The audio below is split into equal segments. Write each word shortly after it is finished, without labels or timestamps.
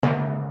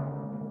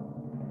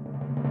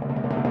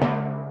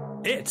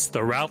It's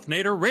the Ralph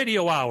Nader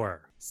Radio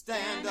Hour.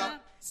 Stand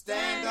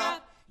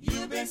up,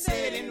 you've been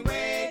sitting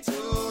way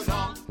too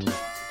long.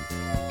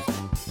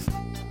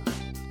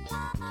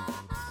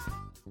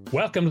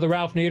 Welcome to the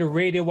Ralph Nader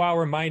Radio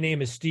Hour. My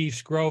name is Steve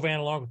Scrovan,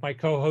 along with my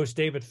co-host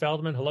David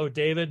Feldman. Hello,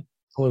 David.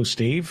 Hello,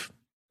 Steve.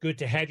 Good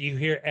to have you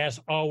here as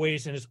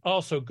always, and it's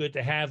also good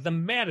to have the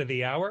man of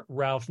the hour,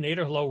 Ralph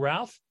Nader. Hello,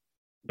 Ralph.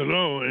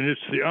 Hello, and it's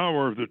the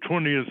hour of the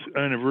 20th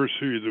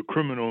anniversary of the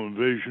criminal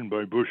invasion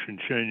by Bush and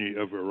Cheney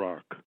of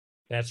Iraq.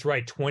 That's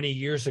right. 20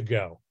 years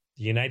ago,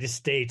 the United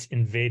States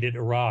invaded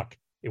Iraq.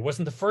 It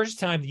wasn't the first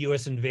time the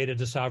U.S.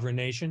 invaded a sovereign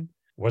nation.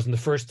 It wasn't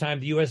the first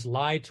time the U.S.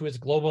 lied to its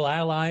global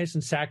allies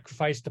and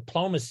sacrificed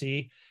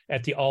diplomacy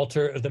at the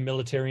altar of the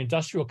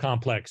military-industrial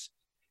complex.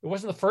 It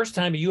wasn't the first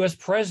time a U.S.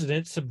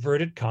 president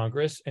subverted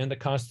Congress and the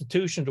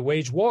Constitution to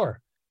wage war.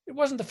 It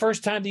wasn't the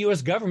first time the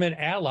U.S. government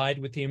allied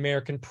with the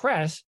American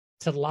press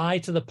to lie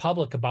to the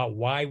public about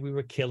why we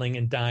were killing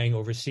and dying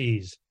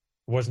overseas.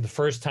 It wasn't the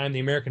first time the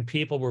American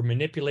people were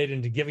manipulated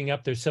into giving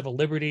up their civil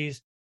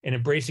liberties and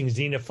embracing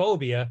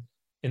xenophobia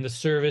in the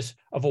service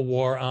of a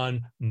war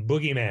on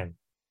boogeyman.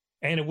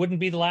 And it wouldn't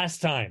be the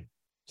last time.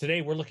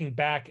 Today, we're looking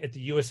back at the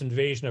U.S.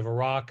 invasion of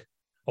Iraq,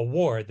 a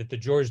war that the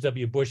George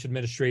W. Bush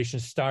administration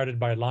started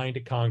by lying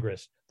to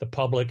Congress, the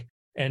public,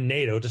 and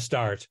NATO to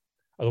start.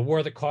 A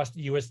war that cost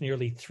the U.S.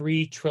 nearly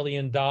 $3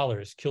 trillion,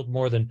 killed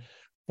more than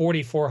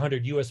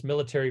 4,400 U.S.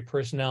 military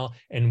personnel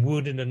and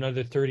wounded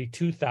another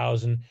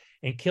 32,000,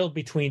 and killed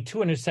between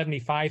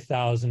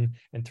 275,000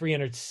 and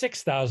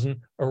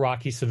 306,000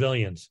 Iraqi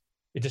civilians.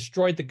 It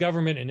destroyed the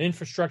government and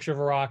infrastructure of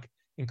Iraq,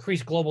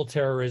 increased global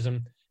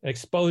terrorism, and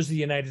exposed the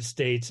United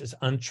States as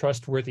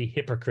untrustworthy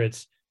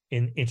hypocrites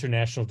in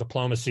international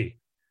diplomacy.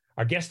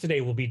 Our guests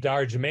today will be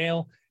Dar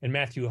Jamail and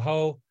Matthew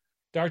Hoh.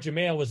 Dar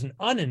Jamail was an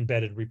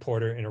unembedded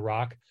reporter in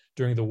Iraq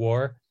during the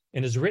war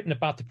and has written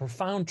about the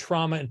profound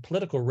trauma and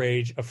political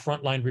rage of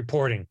frontline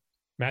reporting.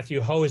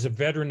 Matthew Hoh is a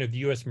veteran of the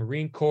U.S.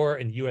 Marine Corps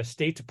and the U.S.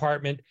 State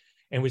Department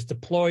and was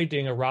deployed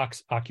during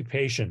Iraq's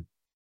occupation.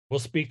 We'll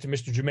speak to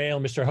Mr. Jamail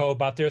and Mr. Hoh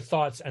about their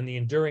thoughts on the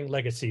enduring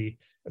legacy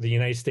of the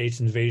United States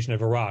invasion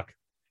of Iraq.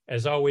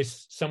 As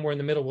always, somewhere in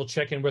the middle, we'll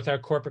check in with our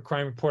corporate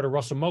crime reporter,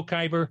 Russell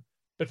Mokhiber.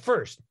 But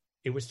first,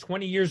 it was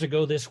 20 years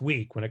ago this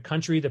week when a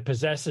country that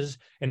possesses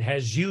and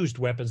has used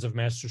weapons of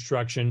mass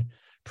destruction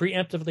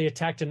preemptively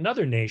attacked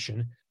another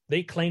nation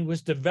they claimed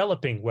was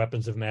developing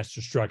weapons of mass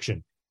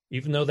destruction.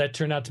 Even though that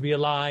turned out to be a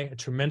lie, a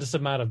tremendous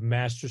amount of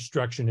mass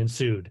destruction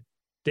ensued.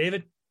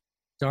 David?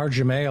 Dar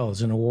Jamail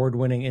is an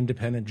award-winning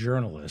independent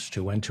journalist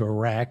who went to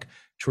Iraq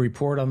to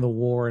report on the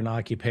war and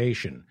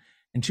occupation.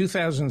 In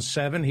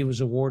 2007, he was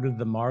awarded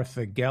the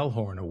Martha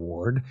Gellhorn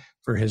Award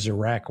for his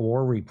Iraq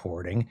war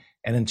reporting,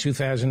 and in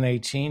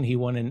 2018, he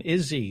won an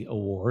IZZY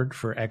Award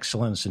for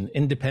excellence in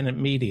independent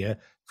media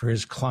for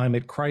his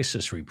climate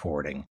crisis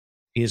reporting.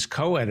 He is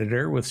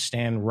co-editor with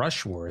Stan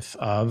Rushworth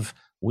of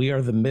We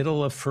Are the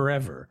Middle of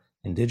Forever,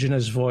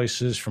 Indigenous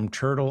Voices from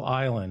Turtle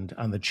Island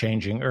on the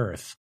Changing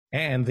Earth,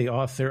 and the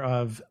author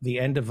of The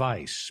End of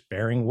Ice,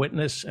 Bearing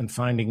Witness and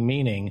Finding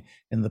Meaning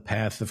in the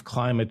Path of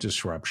Climate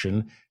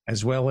Disruption,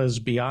 as well as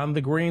Beyond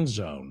the Green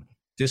Zone,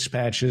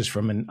 Dispatches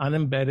from an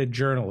Unembedded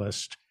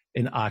Journalist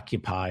in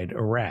Occupied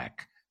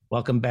Iraq.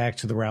 Welcome back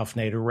to the Ralph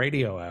Nader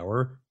Radio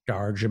Hour,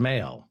 Dar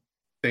Jamail.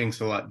 Thanks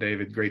a lot,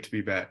 David. Great to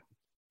be back.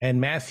 And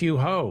Matthew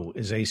Hoh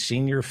is a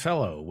senior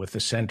fellow with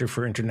the Center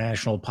for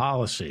International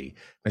Policy.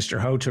 Mr.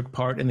 Hoh took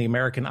part in the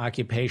American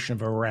occupation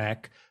of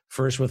Iraq,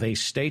 first with a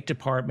State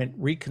Department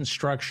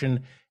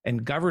reconstruction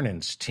and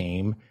governance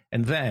team,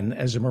 and then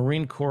as a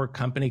Marine Corps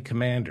company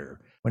commander.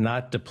 When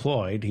not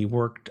deployed, he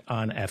worked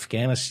on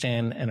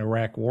Afghanistan and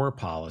Iraq war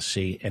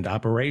policy and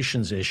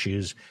operations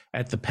issues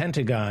at the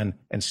Pentagon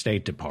and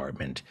State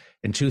Department.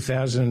 In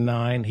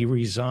 2009, he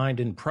resigned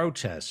in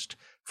protest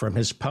from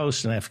his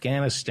post in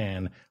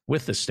Afghanistan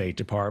with the State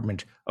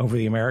Department over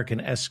the American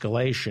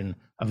escalation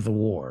of the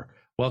war.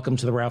 Welcome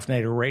to the Ralph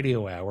Nader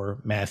Radio Hour,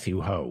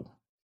 Matthew Hoh.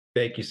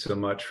 Thank you so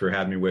much for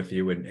having me with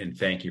you, and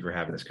thank you for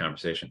having this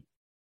conversation.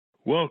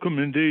 Welcome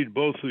indeed,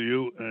 both of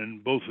you,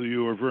 and both of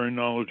you are very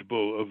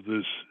knowledgeable of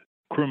this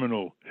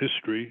criminal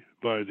history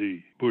by the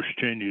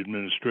Bush-Cheney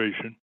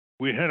administration.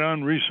 We had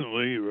on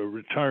recently a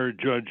retired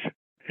judge,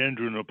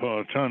 Andrew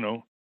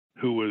Napolitano,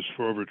 who was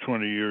for over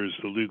 20 years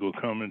the legal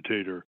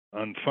commentator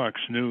on Fox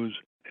News,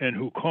 and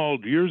who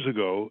called years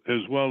ago,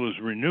 as well as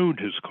renewed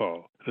his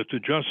call, that the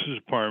Justice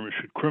Department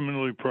should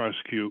criminally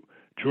prosecute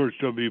George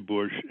W.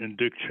 Bush and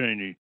Dick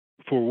Cheney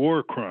for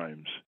war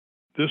crimes.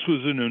 This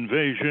was an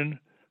invasion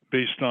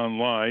based on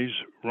lies.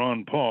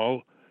 Ron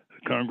Paul,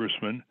 the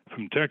congressman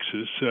from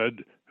Texas,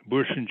 said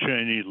Bush and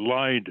Cheney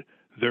lied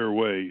their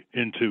way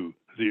into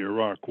the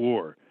Iraq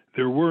War.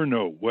 There were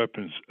no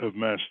weapons of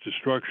mass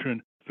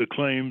destruction. The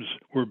claims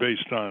were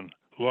based on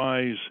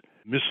lies,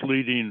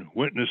 misleading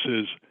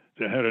witnesses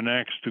that had an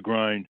axe to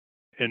grind,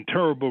 and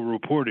terrible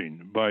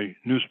reporting by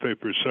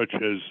newspapers such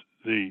as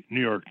the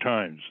New York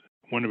Times,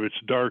 one of its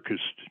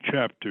darkest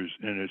chapters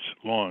in its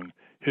long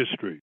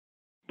history.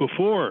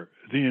 Before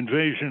the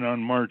invasion on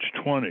March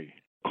 20,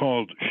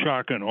 called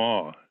shock and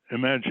awe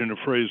Imagine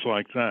a phrase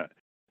like that,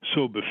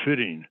 so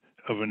befitting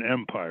of an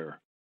empire.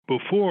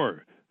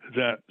 Before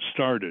that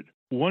started,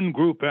 one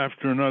group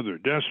after another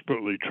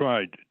desperately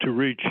tried to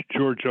reach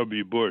George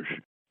W. Bush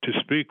to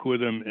speak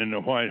with him in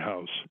the White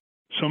House.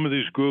 Some of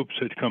these groups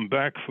had come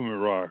back from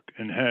Iraq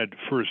and had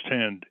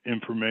firsthand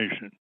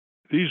information.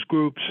 These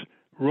groups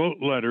wrote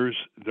letters.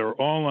 They're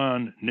all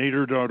on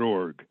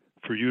nader.org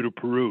for you to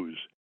peruse.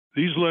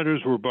 These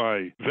letters were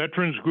by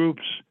veterans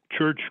groups,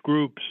 church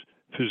groups,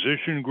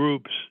 physician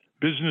groups,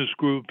 business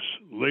groups,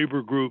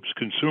 labor groups,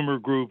 consumer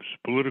groups,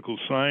 political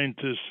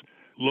scientists,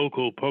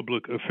 local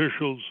public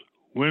officials,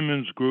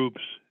 women's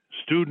groups,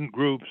 student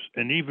groups,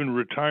 and even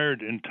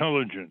retired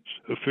intelligence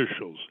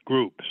officials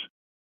groups.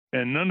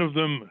 And none of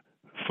them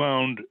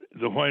found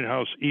the White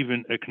House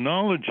even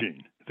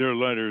acknowledging their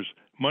letters,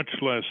 much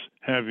less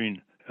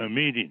having a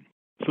meeting.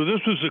 So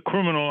this was a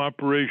criminal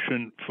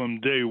operation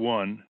from day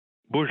one.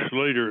 Bush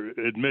later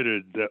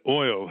admitted that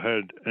oil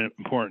had an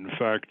important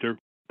factor,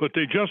 but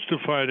they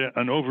justified it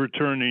on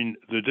overturning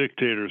the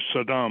dictator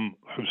Saddam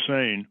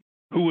Hussein,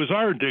 who was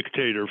our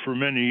dictator for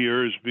many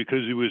years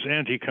because he was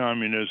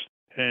anti-communist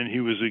and he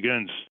was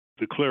against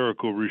the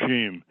clerical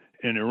regime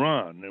in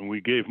Iran. And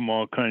we gave him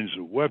all kinds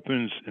of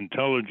weapons,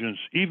 intelligence,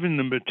 even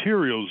the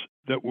materials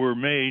that were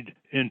made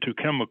into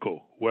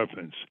chemical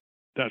weapons.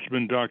 That's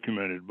been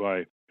documented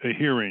by a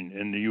hearing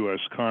in the U.S.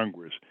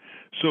 Congress.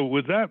 So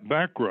with that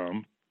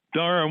background,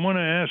 Dara, I want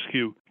to ask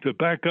you to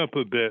back up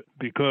a bit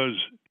because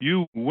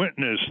you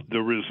witnessed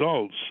the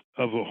results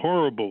of a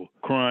horrible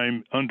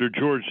crime under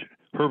George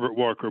Herbert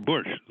Walker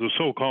Bush, the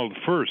so-called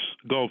first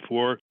Gulf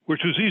War,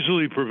 which was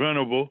easily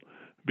preventable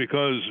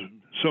because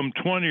some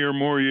 20 or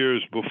more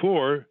years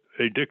before,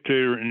 a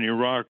dictator in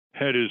Iraq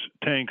had his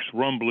tanks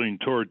rumbling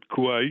toward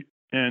Kuwait,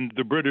 and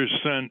the British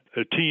sent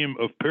a team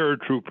of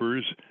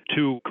paratroopers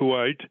to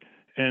Kuwait,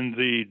 and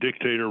the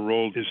dictator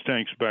rolled his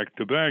tanks back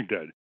to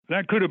Baghdad.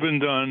 That could have been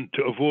done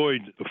to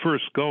avoid the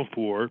first Gulf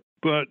War,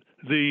 but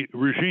the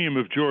regime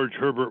of George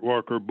Herbert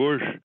Walker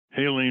Bush,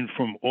 hailing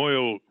from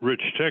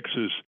oil-rich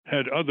Texas,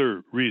 had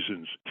other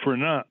reasons for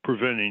not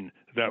preventing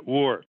that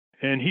war.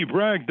 And he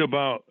bragged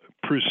about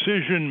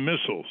precision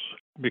missiles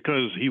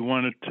because he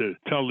wanted to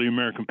tell the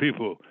American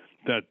people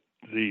that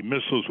the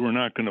missiles were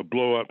not going to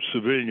blow up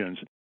civilians.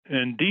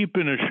 And deep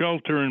in a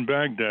shelter in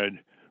Baghdad,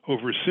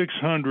 over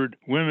 600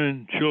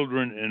 women,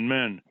 children, and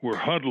men were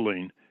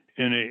huddling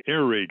in an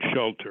air raid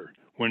shelter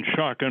when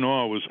shock and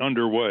awe was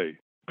underway.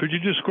 Could you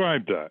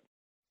describe that?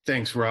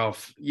 Thanks,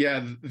 Ralph.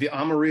 Yeah, the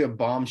Amaria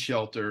bomb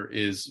shelter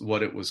is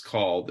what it was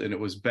called, and it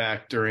was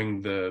back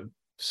during the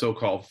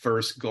so-called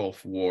First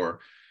Gulf War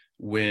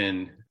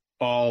when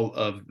all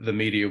of the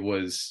media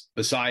was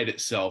beside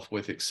itself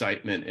with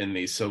excitement in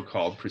these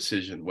so-called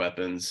precision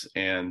weapons.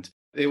 And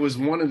it was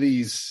one of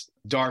these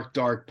dark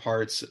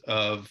parts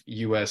of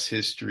U.S.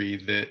 history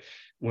that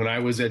when I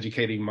was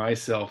educating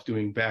myself,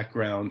 doing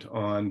background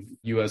on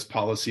U.S.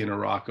 policy in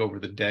Iraq over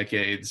the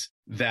decades,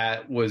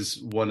 that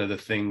was one of the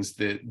things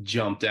that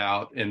jumped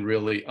out and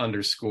really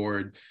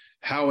underscored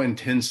how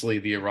intensely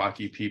the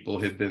Iraqi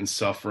people had been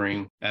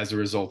suffering as a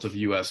result of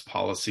U.S.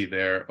 policy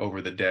there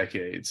over the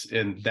decades.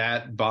 And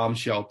that bomb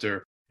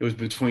shelter, it was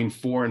between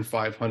 400 and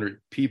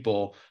 500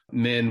 people,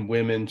 men,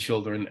 women,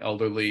 children,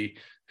 elderly,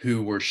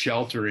 who were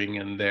sheltering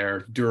in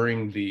there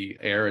during the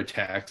air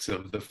attacks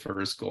of the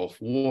first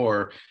Gulf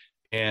War.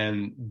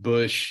 And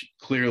Bush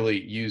clearly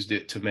used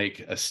it to make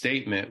a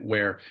statement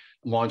where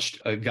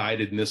launched a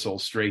guided missile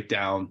straight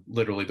down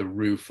literally the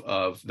roof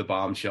of the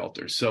bomb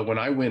shelter. So when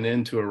I went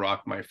into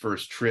Iraq, my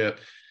first trip,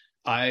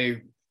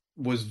 I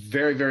was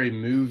very, very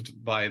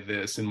moved by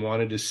this and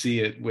wanted to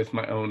see it with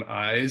my own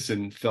eyes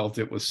and felt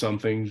it was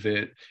something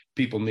that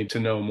people need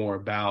to know more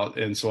about.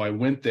 And so I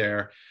went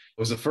there.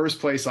 It was the first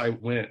place I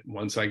went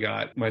once I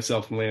got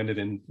myself landed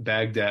in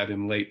Baghdad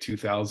in late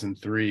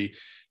 2003.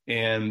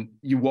 And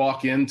you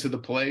walk into the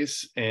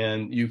place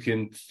and you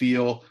can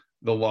feel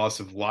the loss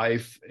of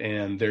life.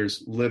 And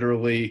there's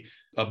literally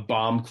a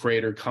bomb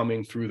crater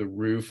coming through the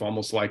roof,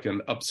 almost like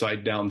an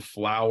upside down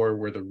flower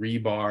where the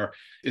rebar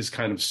is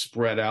kind of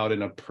spread out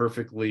in a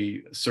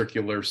perfectly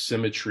circular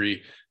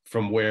symmetry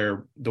from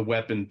where the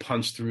weapon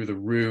punched through the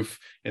roof,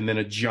 and then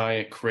a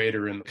giant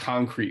crater in the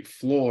concrete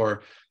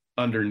floor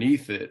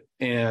underneath it.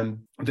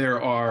 And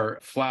there are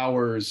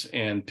flowers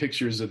and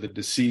pictures of the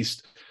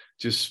deceased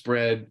just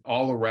spread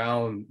all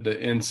around the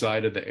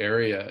inside of the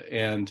area.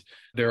 And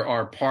there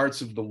are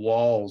parts of the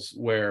walls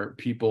where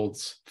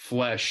people's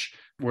flesh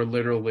were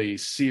literally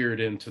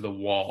seared into the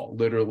wall,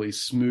 literally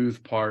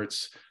smooth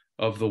parts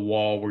of the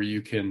wall where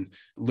you can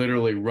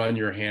literally run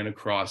your hand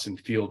across and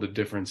feel the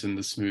difference in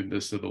the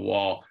smoothness of the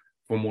wall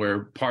from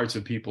where parts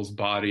of people's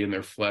body and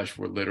their flesh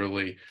were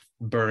literally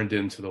burned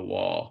into the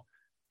wall.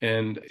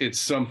 And it's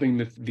something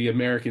that the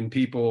American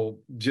people,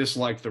 just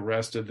like the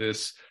rest of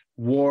this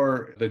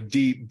war, the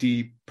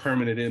deep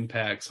permanent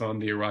impacts on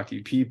the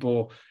Iraqi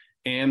people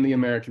and the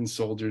American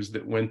soldiers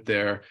that went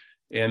there,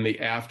 and the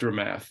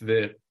aftermath,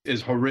 that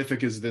as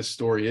horrific as this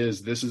story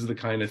is, this is the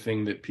kind of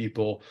thing that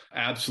people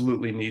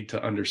absolutely need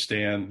to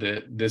understand,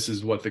 that this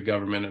is what the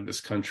government of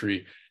this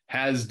country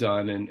has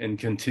done and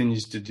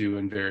continues to do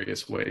in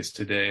various ways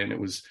today. And it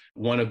was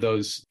one of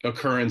those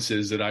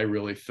occurrences that I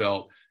really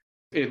felt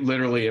it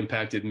literally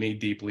impacted me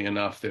deeply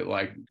enough that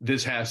like,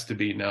 this has to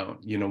be known.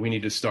 You know, we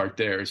need to start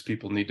there as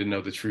people need to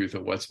know the truth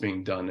of what's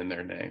being done in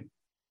their name.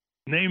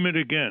 Name it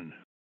again.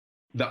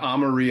 The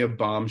Amaria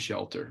bomb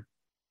shelter.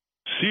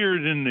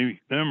 Seared in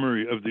the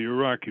memory of the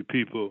Iraqi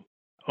people,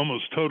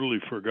 almost totally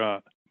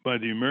forgot by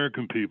the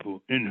American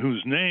people, in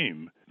whose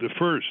name the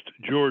first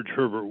George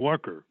Herbert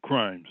Walker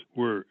crimes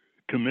were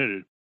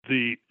committed.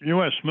 The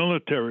U.S.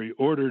 military,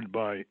 ordered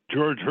by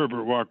George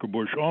Herbert Walker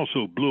Bush,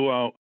 also blew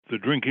out the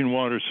drinking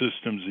water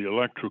systems, the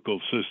electrical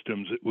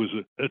systems. It was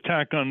an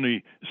attack on the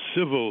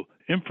civil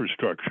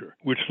infrastructure,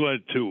 which led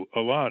to a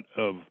lot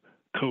of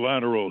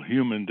collateral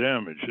human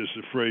damage, as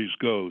the phrase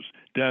goes: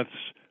 deaths,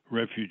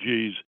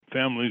 refugees,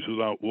 families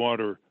without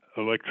water,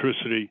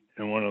 electricity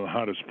in one of the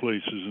hottest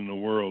places in the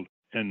world,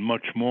 and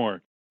much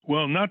more.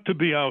 Well, not to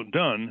be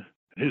outdone,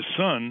 his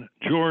son,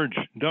 George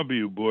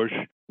W. Bush,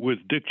 with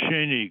Dick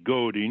Cheney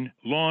goading,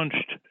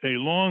 launched a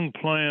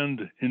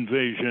long-planned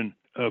invasion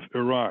of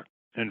Iraq.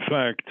 In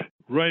fact,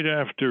 right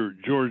after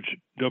George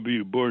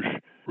W. Bush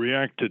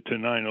reacted to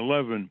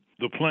 9/11,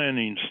 the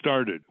planning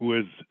started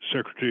with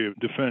Secretary of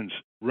Defense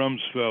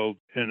Rumsfeld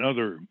and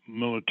other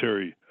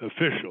military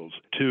officials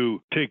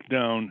to take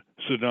down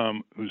Saddam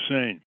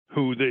Hussein,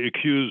 who they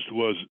accused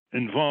was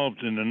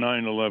involved in the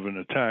 9/11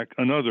 attack,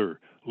 another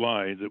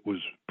lie that was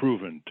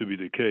proven to be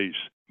the case,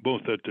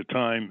 both at the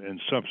time and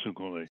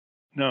subsequently.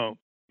 Now,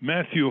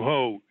 Matthew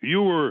Hoh,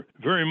 you were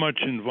very much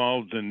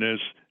involved in this,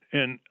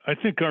 and I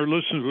think our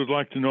listeners would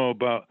like to know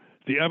about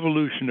the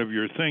evolution of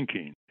your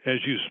thinking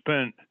as you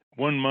spent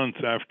one month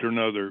after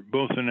another,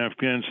 both in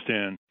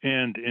Afghanistan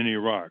and in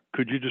Iraq.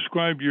 Could you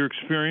describe your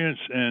experience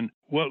and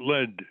what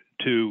led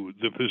to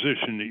the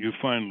position that you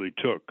finally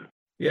took?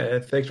 Yeah,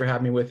 thanks for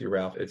having me with you,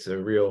 Ralph. It's a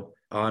real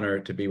honor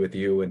to be with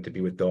you and to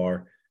be with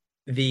Dar.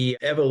 The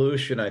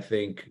evolution, I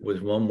think,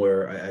 was one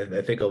where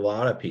I think a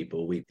lot of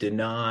people, we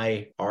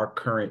deny our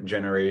current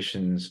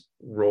generation's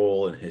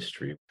role in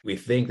history. We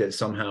think that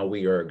somehow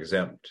we are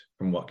exempt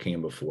from what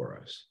came before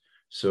us.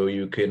 So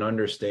you can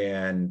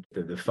understand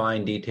the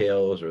fine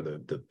details or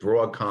the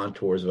broad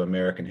contours of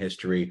American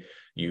history.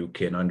 You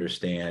can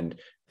understand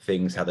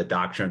things, how the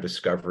doctrine of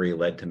discovery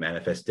led to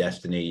manifest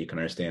destiny. You can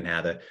understand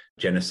how the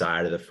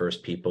genocide of the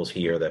first peoples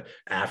here, the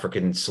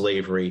African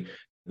slavery,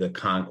 the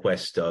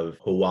conquest of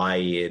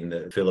Hawaii and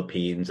the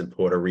Philippines and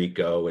Puerto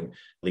Rico, and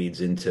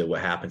leads into what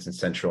happens in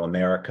Central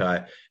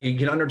America. You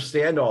can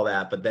understand all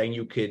that, but then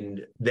you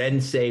can then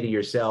say to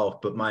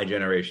yourself, but my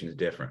generation is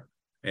different.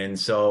 And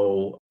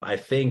so I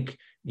think,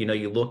 you know,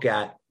 you look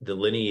at the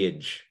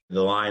lineage,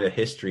 the line of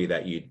history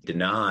that you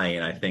deny,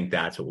 and I think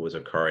that's what was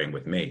occurring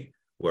with me,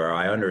 where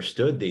I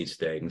understood these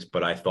things,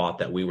 but I thought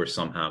that we were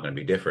somehow going to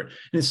be different.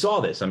 And saw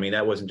this. I mean,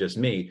 that wasn't just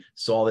me.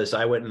 Saw this.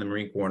 I went in the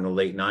Marine Corps in the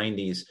late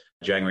 90s,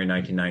 January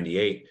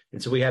 1998.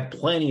 And so we had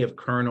plenty of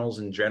colonels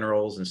and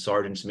generals and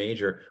sergeants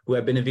major who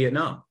had been in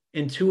Vietnam.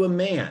 And to a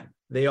man,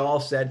 they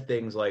all said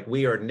things like,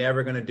 we are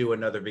never going to do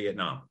another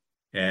Vietnam.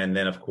 And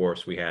then, of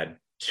course, we had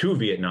two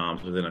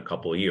Vietnams within a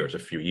couple of years, a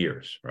few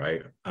years,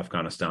 right?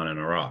 Afghanistan and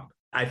Iraq.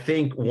 I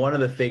think one of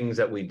the things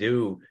that we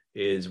do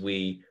is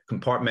we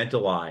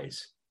compartmentalize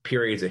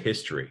periods of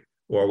history,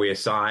 or we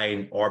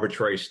assign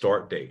arbitrary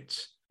start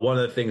dates. One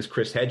of the things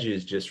Chris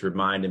Hedges just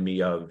reminded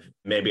me of,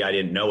 maybe I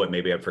didn't know it,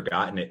 maybe I've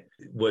forgotten it,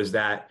 was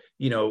that,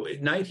 you know,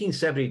 in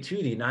 1972,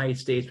 the United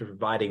States were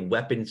providing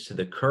weapons to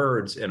the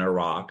Kurds in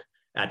Iraq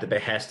at the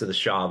behest of the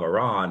Shah of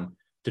Iran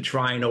to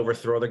try and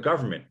overthrow the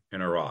government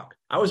in Iraq.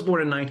 I was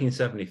born in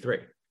 1973.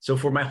 So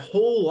for my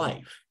whole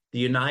life, the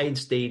United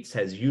States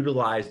has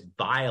utilized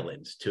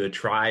violence to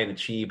try and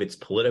achieve its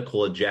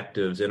political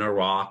objectives in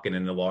Iraq and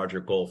in the larger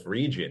Gulf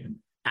region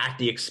at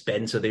the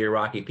expense of the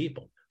Iraqi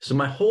people. So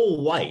my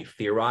whole life,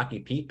 the Iraqi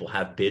people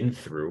have been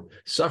through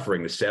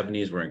suffering. The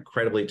 70s were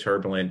incredibly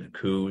turbulent,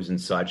 coups and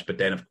such. But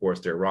then, of course,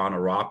 the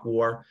Iran-Iraq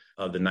war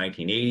of the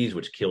 1980s,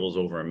 which kills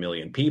over 1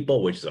 million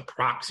people, which is a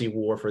proxy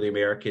war for the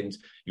Americans.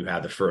 You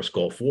have the first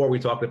Gulf War we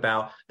talked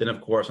about. Then, of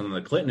course, under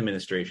the Clinton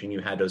administration, you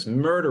had those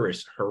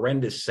murderous,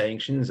 horrendous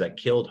sanctions that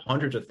killed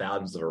hundreds of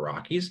thousands of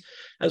Iraqis,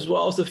 as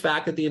well as the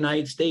fact that the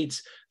United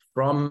States,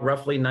 from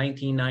roughly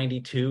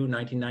 1992,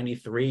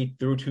 1993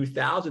 through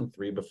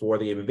 2003, before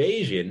the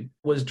invasion,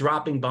 was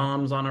dropping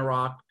bombs on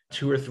Iraq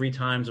 2 or 3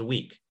 times a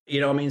week.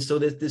 You know what I mean? So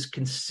there's this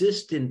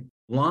consistent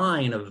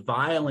line of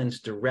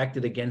violence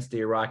directed against the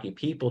Iraqi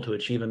people to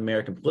achieve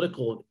American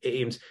political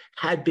aims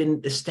had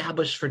been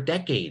established for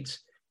decades.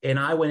 And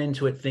I went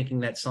into it thinking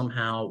that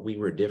somehow we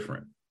were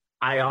different.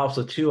 I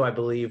also, too, I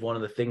believe one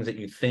of the things that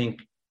you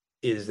think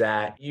is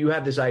that you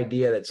have this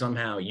idea that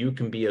somehow you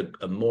can be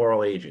a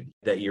moral agent,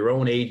 that your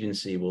own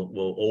agency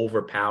will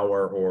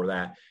overpower, or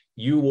that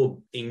you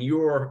will, in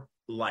your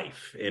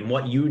life and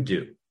what you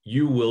do,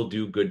 you will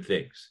do good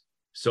things.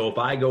 So if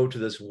I go to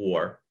this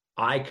war,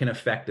 I can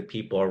affect the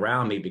people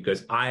around me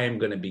because I am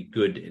going to be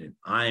good in it.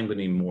 I am going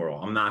to be moral.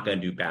 I'm not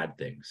going to do bad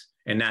things.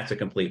 And that's a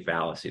complete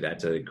fallacy.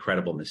 That's an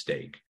incredible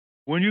mistake.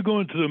 When you go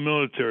into the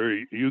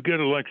military, you get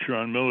a lecture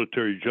on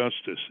military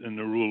justice and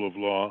the rule of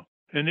law,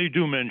 and they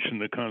do mention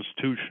the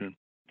Constitution.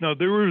 Now,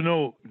 there were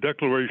no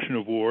declaration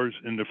of wars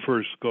in the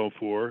first Gulf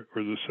War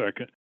or the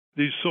second.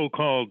 These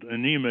so-called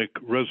anemic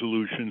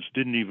resolutions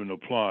didn't even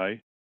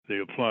apply. They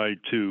applied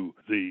to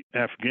the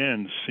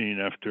Afghan scene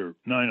after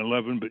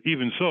 9/11, but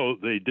even so,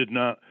 they did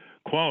not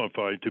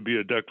qualify to be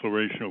a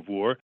declaration of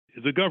war.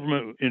 The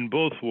government in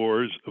both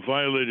wars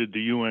violated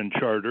the UN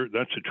Charter.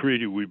 That's a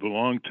treaty we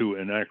belonged to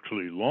and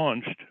actually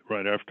launched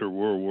right after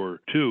World War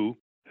II.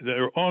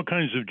 There are all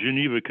kinds of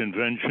Geneva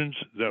Conventions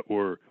that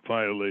were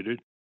violated.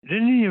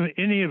 Didn't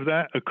any of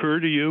that occur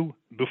to you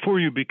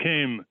before you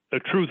became a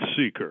truth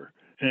seeker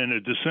and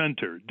a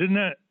dissenter? Didn't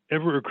that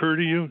ever occur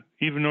to you,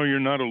 even though you're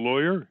not a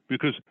lawyer?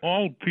 Because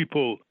all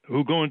people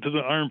who go into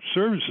the armed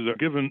services are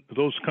given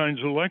those kinds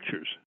of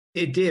lectures.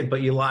 It did,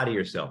 but you lie to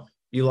yourself.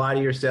 You lie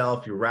to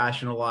yourself, you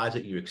rationalize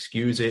it, you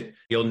excuse it.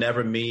 You'll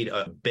never meet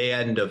a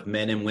band of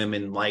men and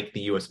women like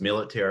the U.S.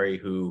 military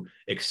who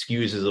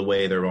excuses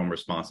away their own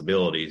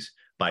responsibilities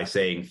by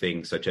saying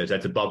things such as,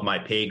 that's above my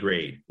pay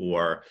grade,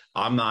 or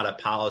I'm not a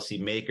policy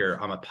maker,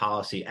 I'm a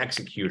policy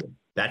executor.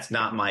 That's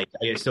not my,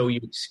 so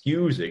you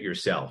excuse it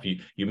yourself.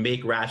 You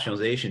make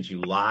rationalizations, you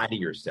lie to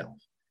yourself.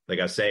 Like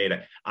I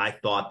said, I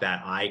thought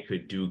that I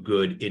could do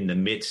good in the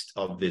midst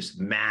of this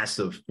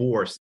massive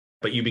force,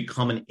 but you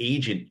become an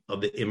agent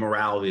of the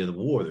immorality of the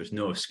war. There's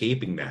no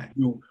escaping that.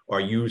 You are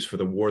used for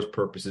the war's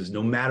purposes,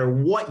 no matter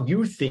what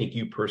you think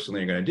you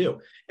personally are going to do.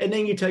 And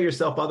then you tell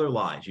yourself other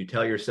lies. You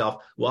tell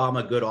yourself, well, I'm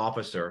a good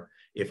officer.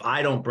 If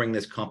I don't bring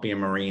this company of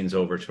Marines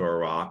over to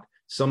Iraq,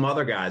 some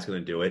other guy's going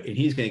to do it, and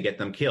he's going to get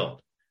them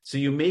killed. So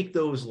you make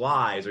those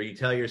lies, or you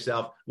tell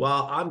yourself,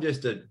 well, I'm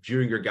just a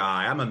junior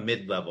guy. I'm a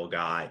mid-level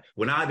guy.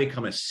 When I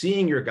become a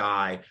senior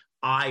guy,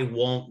 I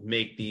won't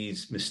make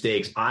these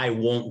mistakes. I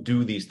won't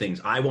do these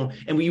things. I won't.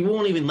 And you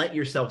won't even let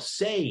yourself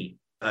say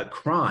a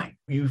crime.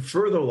 You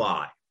further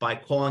lie by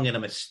calling it a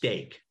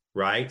mistake,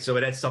 right? So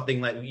that's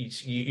something that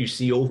you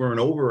see over and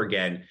over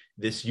again,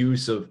 this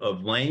use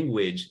of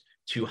language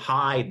to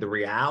hide the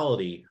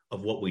reality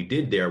of what we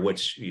did there,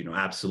 which,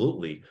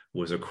 absolutely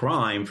was a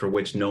crime for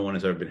which no one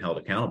has ever been held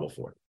accountable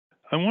for.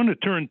 I want to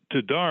turn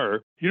to Dar.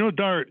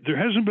 Dar, there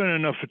hasn't been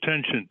enough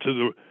attention to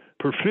the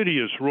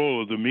perfidious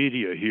role of the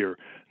media here.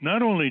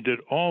 Not only did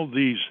all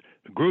these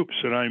groups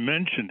that I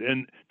mentioned,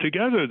 and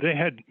together they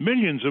had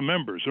millions of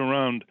members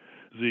around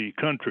the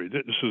country.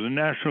 This is the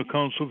National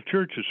Council of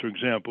Churches, for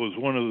example, is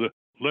one of the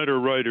letter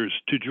writers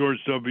to George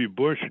W.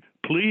 Bush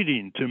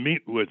pleading to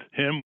meet with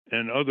him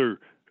and other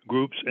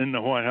groups in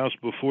the White House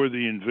before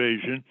the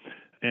invasion,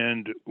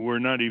 and were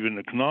not even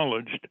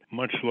acknowledged,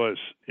 much less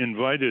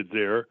invited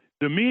there.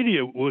 The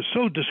media was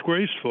so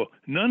disgraceful.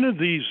 None of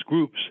these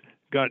groups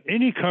got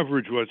any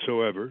coverage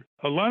whatsoever.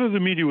 A lot of the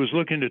media was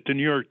looking at the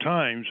New York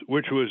Times,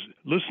 which was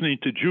listening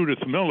to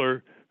Judith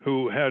Miller,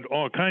 who had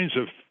all kinds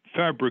of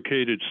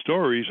fabricated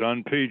stories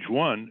on page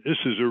one. This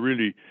is a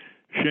really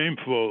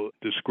shameful,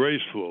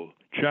 disgraceful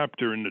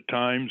chapter in the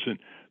Times, and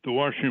the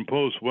Washington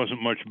Post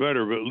wasn't much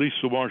better, but at least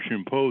the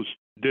Washington Post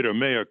did a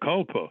mea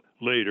culpa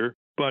later.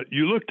 But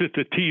you looked at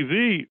the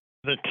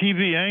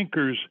TV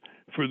anchors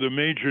for the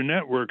major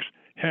networks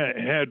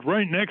had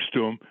right next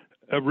to them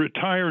a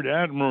retired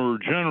admiral or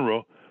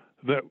general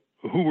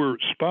who were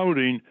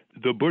spouting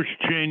the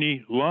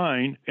Bush-Cheney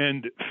line.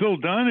 And Phil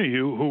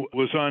Donahue, who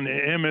was on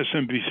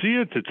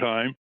MSNBC at the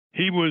time,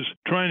 he was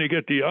trying to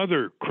get the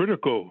other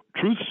critical,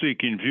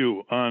 truth-seeking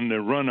view on the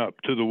run-up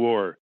to the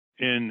war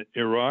in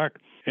Iraq.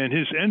 And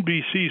his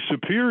NBC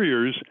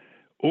superiors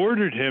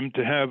ordered him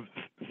to have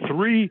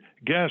 3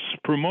 guests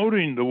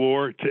promoting the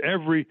war to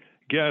every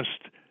guest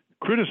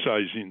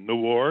criticizing the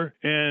war.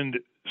 And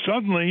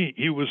suddenly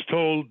he was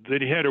told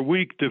that he had a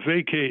week to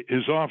vacate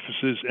his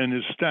offices and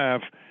his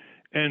staff,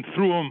 and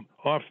threw him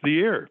off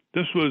the air.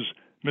 This was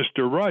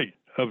Mr. Wright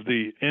of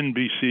the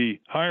NBC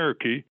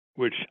hierarchy,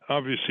 which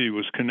obviously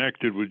was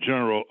connected with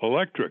General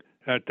Electric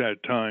at that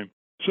time.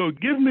 So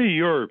give me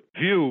your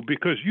view,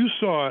 because you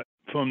saw it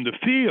from the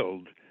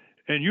field,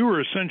 and you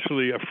were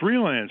essentially a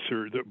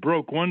freelancer that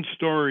broke one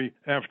story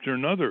after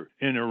another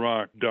in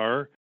Iraq,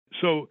 Dar.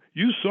 So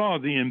you saw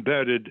the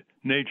embedded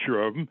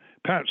nature of them.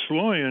 Pat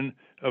Sloyan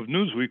of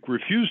Newsweek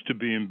refused to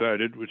be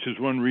embedded, which is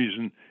one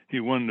reason he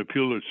won the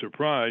Pulitzer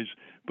Prize.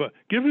 But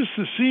give us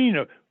the scene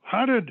of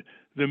how did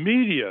the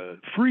media,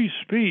 free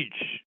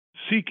speech,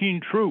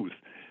 seeking truth,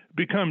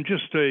 become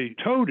just a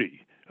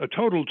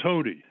total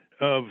toady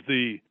of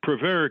the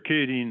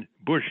prevaricating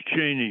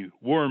Bush-Cheney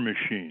war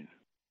machine?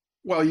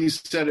 Well, you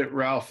said it,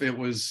 Ralph. It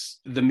was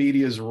the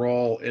media's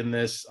role in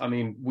this. I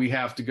mean, we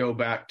have to go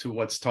back to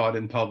what's taught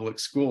in public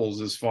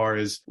schools as far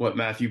as what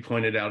Matthew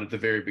pointed out at the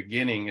very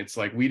beginning. It's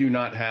like we do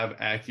not have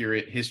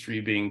accurate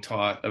history being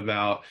taught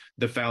about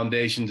the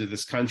foundations of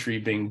this country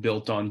being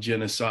built on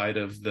genocide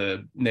of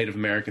the Native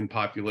American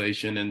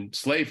population and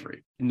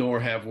slavery, nor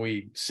have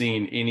we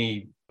seen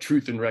any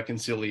truth and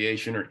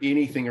reconciliation or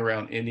anything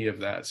around any of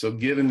that. So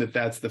given that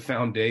that's the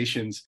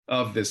foundations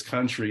of this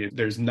country,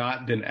 there's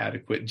not been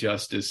adequate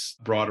justice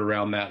brought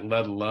around that,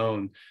 let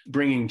alone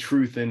bringing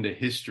truth into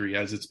history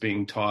as it's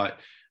being taught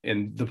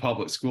in the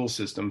public school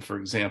system, for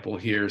example,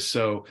 here.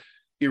 So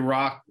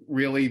Iraq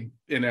really,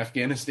 in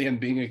Afghanistan,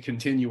 being a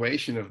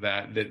continuation of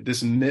that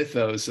this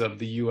mythos of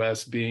the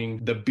U.S.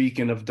 being the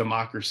beacon of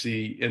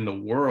democracy in the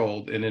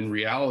world. And in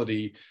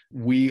reality,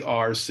 we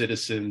are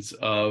citizens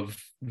of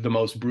the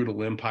most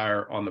brutal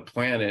empire on the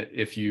planet.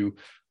 If you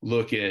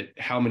look at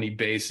how many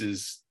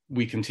bases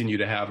we continue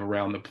to have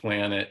around the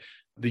planet,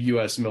 the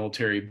U.S.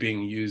 military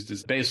being used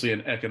as basically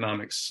an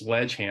economic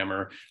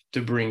sledgehammer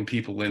to bring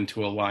people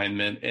into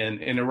alignment.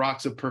 And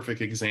Iraq's a perfect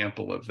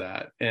example of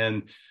that.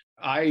 And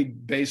I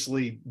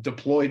basically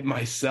deployed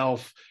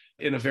myself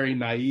in a very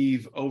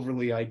naive,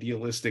 overly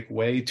idealistic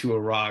way to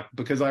Iraq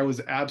because I was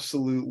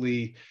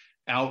absolutely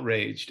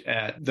outraged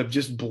at the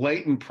just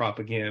blatant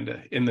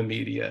propaganda in the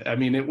media. I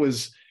mean, it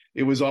was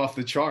off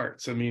the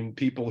charts. I mean,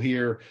 people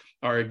here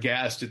are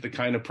aghast at the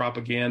kind of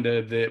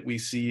propaganda that we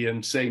see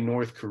in, say,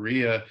 North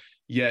Korea.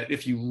 Yet,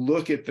 if you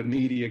look at the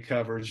media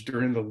coverage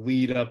during the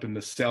lead up and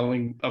the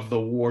selling of the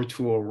war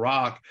to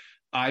Iraq,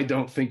 I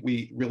don't think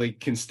we really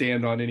can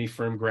stand on any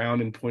firm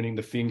ground in pointing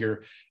the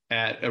finger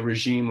at a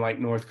regime like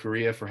North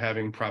Korea for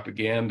having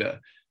propaganda.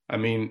 I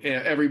mean,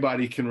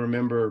 everybody can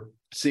remember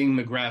seeing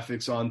the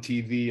graphics on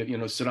TV,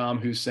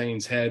 Saddam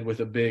Hussein's head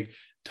with a big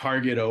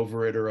target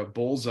over it or a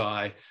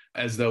bullseye,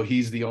 as though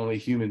he's the only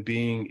human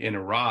being in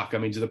Iraq. I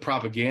mean, the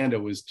propaganda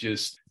was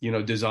just,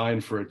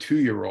 designed for a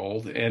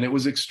 2-year-old, and it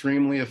was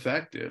extremely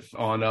effective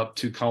on up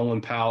to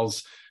Colin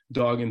Powell's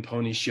dog and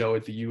pony show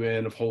at the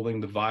UN of holding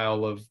the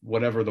vial of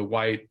whatever the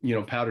white,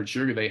 powdered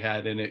sugar they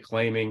had in it,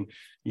 claiming,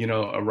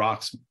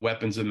 Iraq's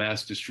weapons of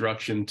mass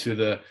destruction, to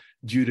the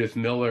Judith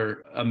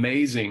Miller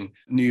amazing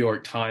New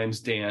York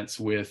Times dance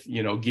with,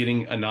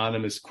 getting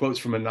anonymous quotes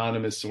from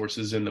anonymous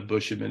sources in the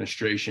Bush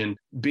administration,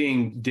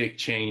 being Dick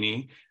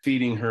Cheney,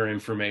 feeding her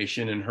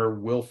information and her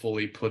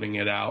willfully putting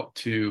it out,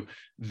 to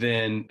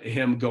then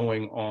him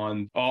going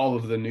on all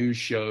of the news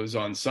shows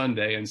on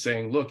Sunday and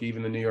saying, look,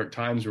 even the New York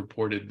Times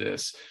reported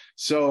this.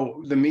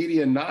 So the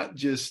media not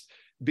just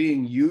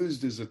being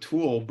used as a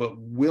tool, but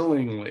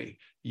willingly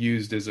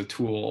used as a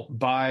tool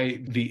by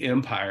the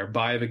empire,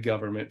 by the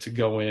government, to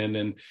go in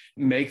and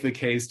make the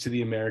case to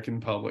the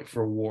American public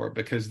for war,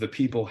 because the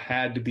people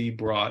had to be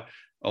brought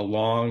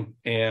along.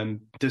 And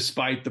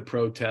despite the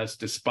protests,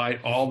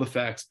 despite all the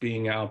facts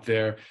being out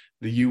there,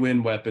 the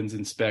UN weapons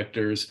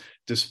inspectors,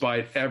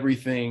 despite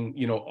everything,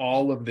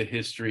 all of the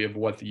history of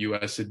what the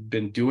U.S. had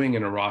been doing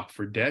in Iraq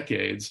for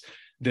decades,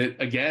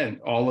 that, again,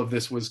 all of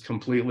this was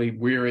completely,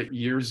 we're at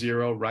year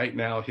zero right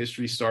now.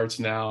 History starts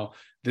now.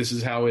 This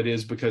is how it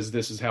is because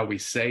this is how we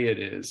say it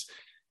is.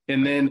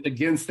 And then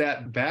against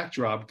that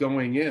backdrop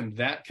going in,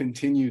 that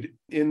continued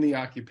in the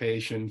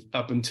occupation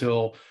up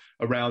until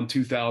around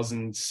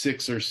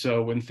 2006 or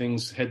so, when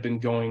things had been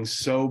going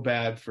so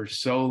bad for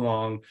so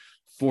long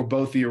for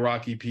both the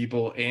Iraqi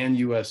people and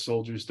U.S.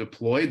 soldiers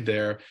deployed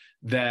there,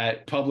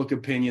 that public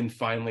opinion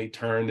finally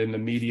turned and the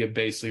media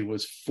basically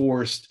was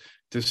forced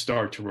to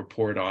start to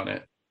report on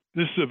it.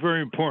 This is a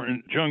very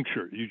important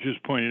juncture you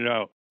just pointed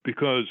out,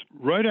 because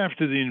right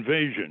after the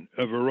invasion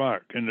of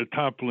Iraq and the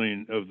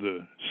toppling of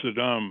the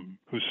Saddam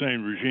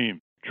Hussein regime,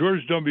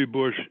 George W.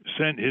 Bush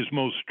sent his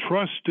most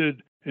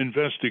trusted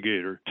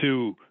investigator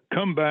to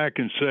come back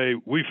and say,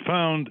 we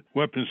found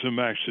weapons of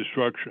mass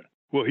destruction.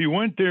 Well, he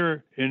went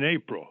there in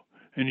April,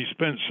 and he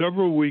spent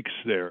several weeks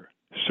there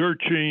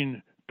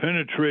searching,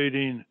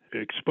 penetrating,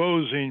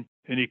 exposing,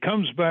 and he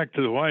comes back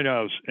to the White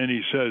House and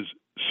he says,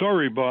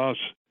 sorry, boss,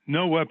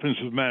 no weapons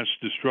of mass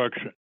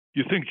destruction.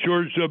 You think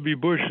George W.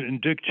 Bush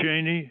and Dick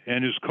Cheney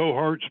and his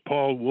cohorts,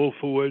 Paul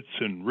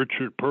Wolfowitz and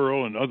Richard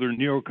Pearl and other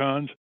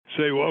neocons,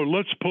 say, well,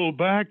 let's pull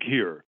back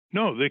here?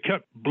 No, they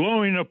kept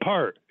blowing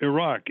apart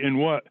Iraq in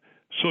what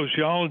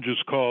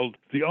sociologists called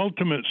the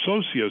ultimate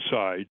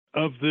sociocide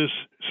of this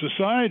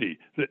society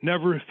that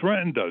never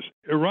threatened us.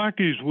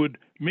 Iraqis would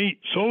meet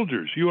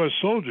soldiers, U.S.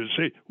 soldiers,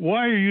 say,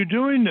 why are you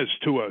doing this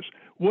to us?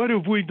 What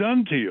have we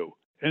done to you?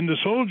 And the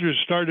soldiers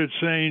started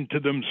saying to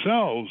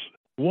themselves,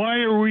 why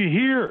are we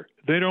here?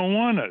 They don't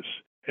want us.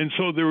 And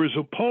so there was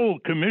a poll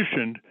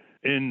commissioned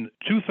in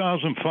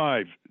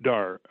 2005,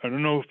 Dar. I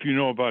don't know if you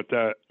know about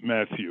that,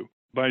 Matthew,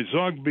 by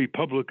Zogby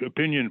Public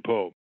Opinion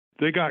Poll.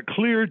 They got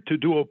cleared to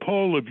do a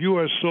poll of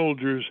U.S.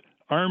 soldiers,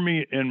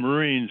 Army, and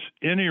Marines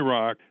in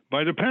Iraq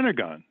by the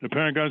Pentagon. The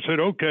Pentagon said,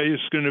 okay,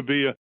 it's going to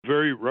be a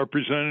very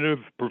representative,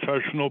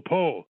 professional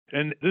poll.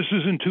 And this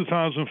is in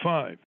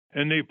 2005.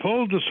 And they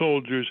polled the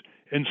soldiers,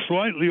 and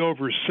slightly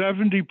over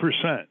 70%,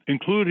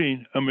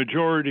 including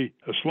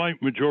a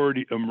slight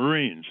majority of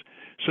Marines,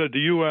 said the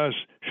U.S.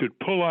 should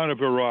pull out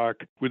of Iraq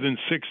within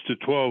 6 to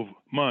 12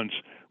 months,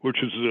 which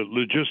is the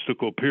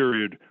logistical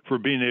period for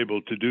being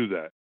able to do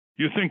that.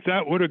 You think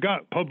that would have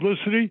got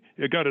publicity?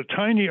 It got a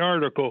tiny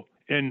article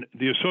in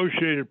the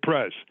Associated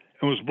Press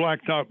and was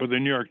blacked out by the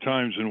New York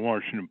Times and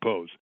Washington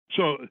Post.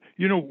 So,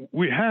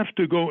 we have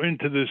to go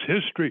into this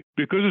history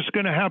because it's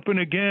going to happen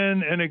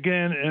again and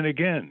again and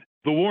again.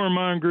 The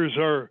warmongers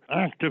are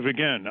active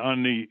again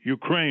on the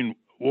Ukraine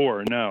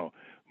war now.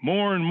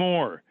 More and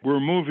more, we're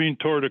moving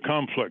toward a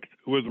conflict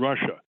with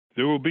Russia.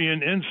 There will be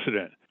an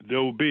incident.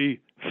 There will be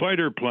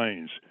fighter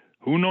planes.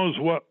 Who knows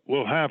what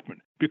will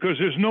happen? Because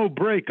there's no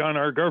break on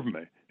our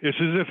government. It's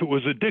as if it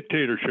was a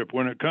dictatorship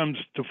when it comes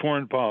to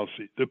foreign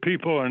policy. The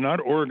people are not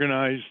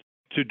organized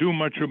to do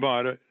much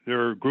about it.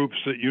 There are groups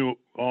that you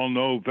all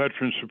know,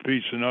 Veterans for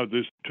Peace and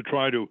others, to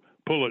try to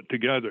pull it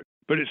together.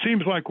 But it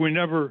seems like we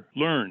never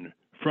learn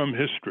from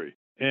history.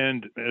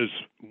 And as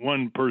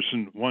one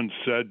person once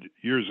said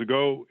years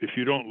ago, if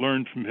you don't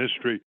learn from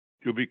history,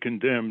 you'll be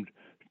condemned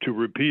to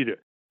repeat it.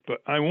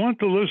 But I want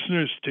the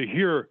listeners to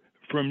hear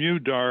from you,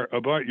 Dar,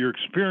 about your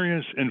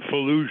experience in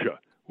Fallujah,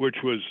 which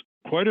was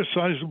quite a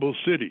sizable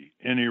city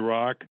in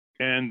Iraq,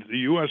 and the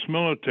U.S.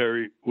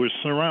 military was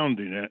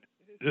surrounding it.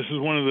 This is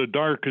one of the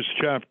darkest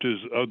chapters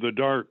of the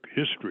dark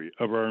history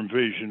of our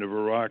invasion of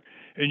Iraq.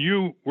 And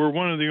you were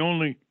one of the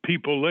only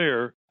people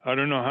there. I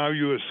don't know how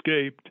you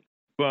escaped,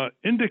 but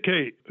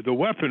indicate the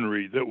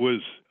weaponry that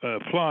was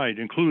applied,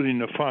 including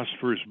the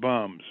phosphorus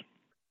bombs.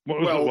 What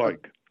was it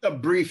like? A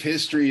brief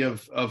history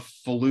of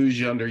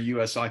Fallujah under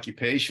U.S.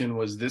 occupation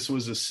was this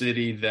was a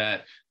city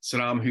that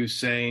Saddam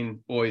Hussein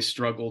always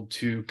struggled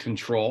to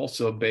control,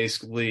 so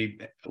basically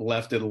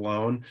left it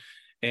alone.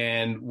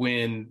 And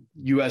when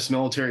U.S.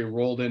 military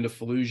rolled into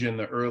Fallujah in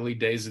the early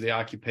days of the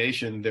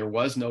occupation, there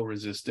was no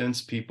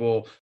resistance.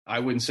 People, I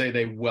wouldn't say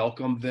they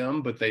welcomed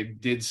them, but they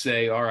did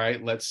say, all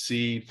right, let's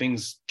see,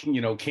 things,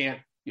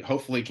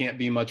 hopefully can't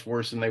be much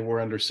worse than they were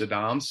under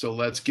Saddam. So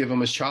let's give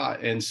them a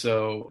shot. And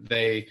so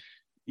they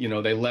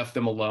left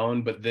them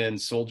alone, but then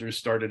soldiers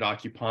started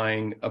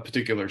occupying a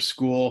particular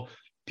school.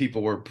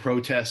 People were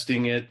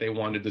protesting it. They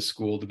wanted the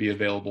school to be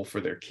available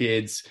for their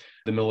kids.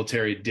 The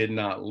military did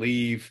not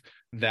leave.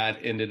 That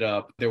ended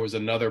up, there was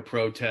another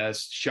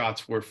protest.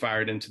 Shots were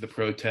fired into the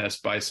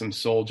protest by some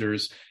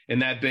soldiers.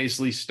 And that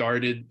basically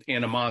started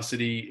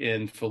animosity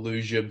in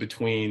Fallujah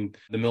between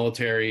the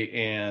military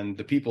and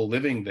the people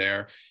living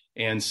there.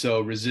 And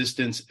so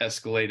resistance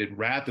escalated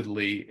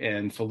rapidly,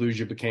 and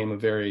Fallujah became a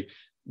very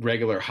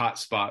regular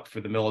hotspot for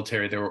the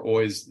military. There were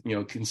always,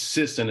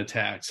 consistent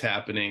attacks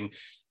happening.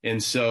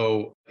 And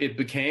so it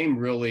became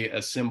really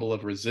a symbol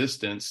of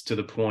resistance to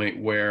the point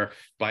where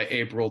by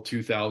April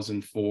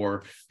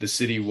 2004, the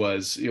city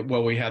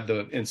we had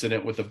the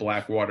incident with the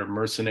Blackwater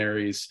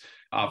mercenaries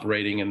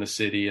operating in the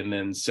city, and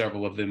then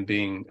several of them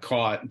being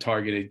caught,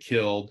 targeted,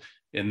 killed,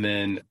 and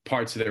then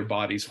parts of their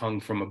bodies hung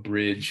from a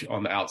bridge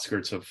on the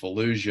outskirts of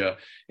Fallujah.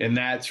 And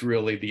that's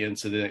really the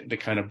incident that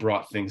kind of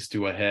brought things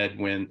to a head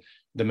when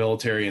the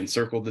military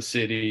encircled the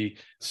city,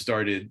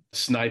 started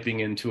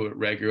sniping into it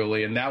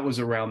regularly. And that was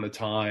around the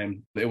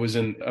time, it was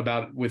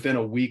within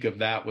a week of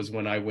that was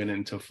when I went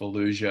into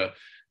Fallujah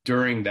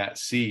during that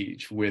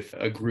siege with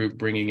a group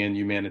bringing in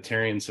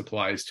humanitarian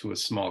supplies to a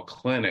small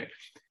clinic.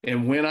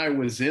 And when I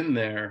was in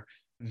there,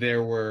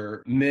 there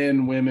were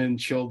men, women,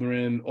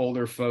 children,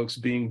 older folks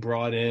being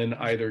brought in,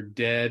 either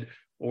dead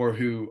or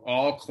who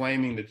all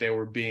claiming that they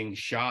were being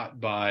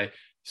shot by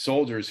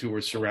soldiers who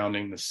were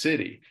surrounding the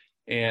city.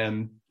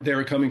 And they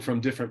were coming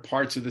from different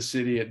parts of the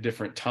city at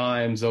different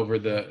times over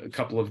the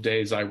couple of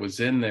days I was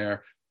in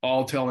there,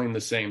 all telling the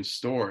same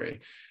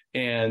story.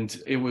 And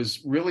it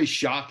was really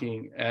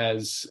shocking at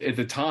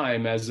the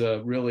time, as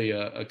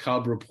a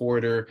cub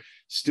reporter,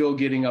 still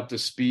getting up to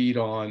speed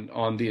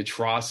on the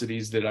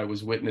atrocities that I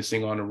was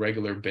witnessing on a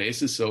regular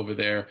basis over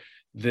there,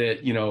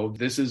 that,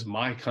 this is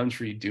my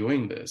country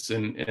doing this.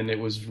 And it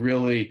was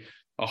really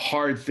a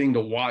hard thing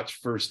to watch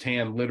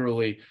firsthand,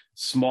 literally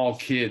small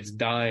kids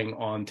dying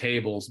on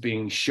tables,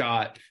 being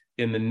shot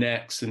in the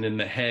necks and in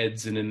the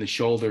heads and in the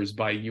shoulders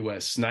by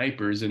U.S.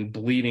 snipers and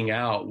bleeding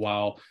out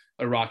while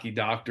Iraqi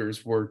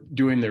doctors were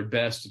doing their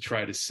best to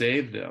try to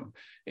save them,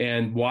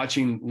 and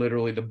watching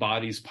literally the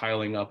bodies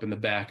piling up in the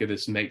back of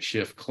this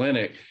makeshift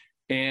clinic.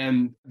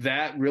 And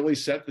that really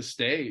set the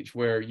stage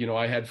where,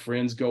 I had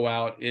friends go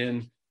out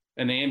in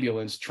an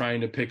ambulance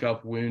trying to pick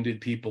up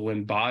wounded people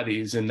and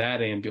bodies, and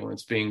that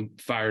ambulance being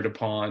fired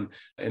upon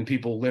and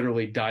people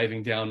literally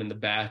diving down in the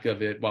back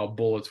of it while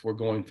bullets were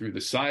going through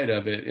the side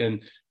of it.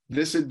 And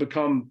this had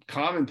become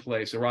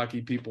commonplace.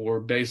 Iraqi people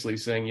were basically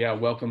saying, yeah,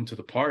 welcome to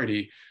the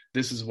party.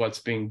 This is what's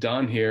being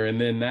done here.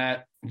 And then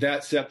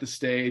that set the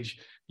stage.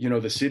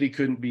 The city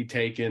couldn't be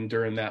taken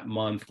during that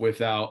month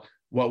without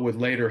what would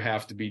later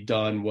have to be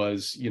done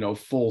was,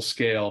 full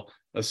scale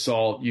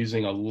assault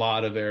using a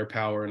lot of air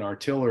power and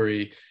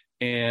artillery.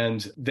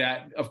 And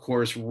that, of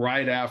course,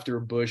 right after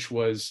Bush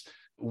was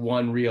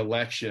won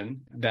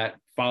re-election, that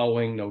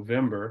following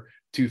November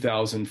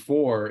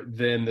 2004,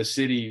 then the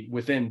city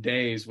within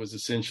days was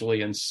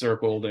essentially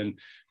encircled and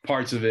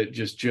parts of it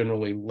just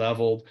generally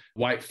leveled.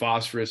 White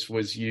phosphorus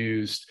was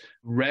used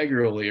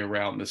regularly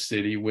around the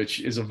city, which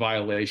is a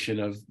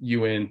violation of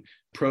UN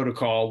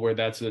protocol, where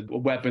that's a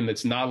weapon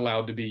that's not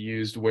allowed to be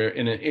used where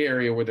in an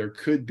area where there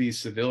could be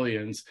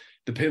civilians.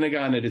 the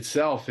Pentagon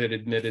itself had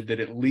admitted that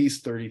at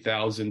least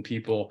 30,000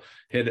 people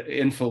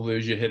in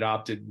Fallujah had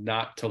opted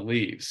not to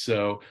leave.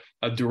 So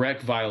a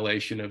direct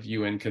violation of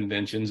UN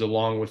conventions,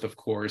 along with, of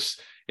course,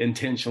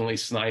 intentionally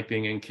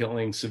sniping and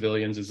killing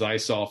civilians, as I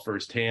saw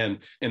firsthand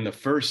in the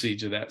first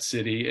siege of that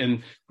city.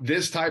 And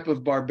this type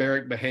of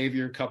barbaric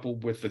behavior,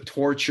 coupled with the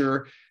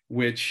torture,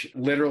 which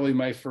literally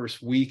my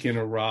first week in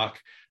Iraq,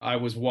 I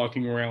was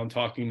walking around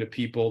talking to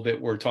people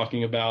that were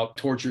talking about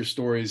torture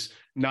stories,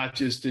 not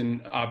just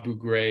in Abu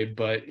Ghraib,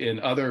 but in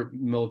other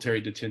military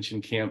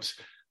detention camps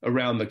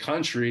around the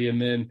country.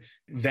 And then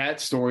that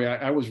story,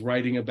 I was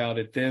writing about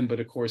it then, but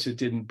of course it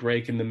didn't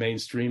break in the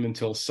mainstream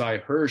until Sy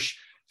Hersh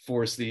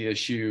forced the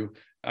issue.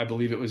 I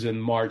believe it was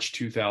in March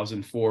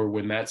 2004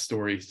 when that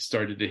story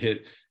started to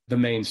hit the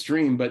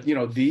mainstream. But, you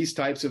know, these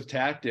types of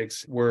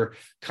tactics were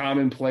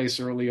commonplace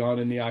early on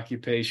in the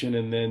occupation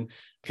and then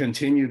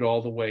continued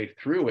all the way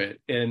through it.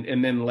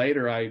 And then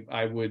later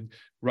I would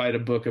write a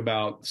book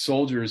about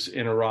soldiers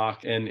in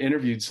Iraq and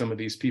interviewed some of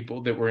these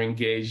people that were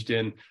engaged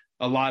in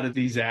a lot of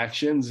these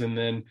actions, and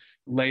then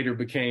later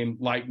became,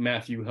 like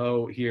Matthew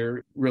Hoh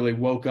here, really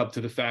woke up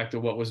to the fact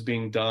of what was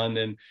being done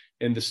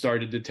and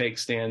started to take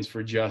stands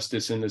for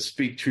justice and to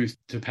speak truth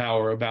to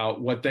power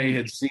about what they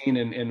had seen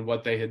and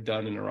what they had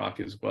done in Iraq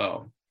as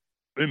well.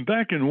 And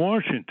back in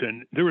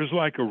Washington, there was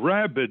like a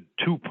rabid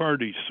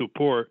two-party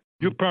support.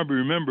 You'll probably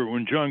remember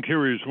when John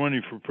Kerry was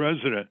running for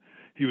president,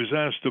 he was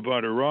asked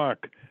about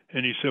Iraq,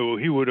 and he said, well,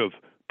 he would have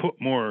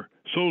put more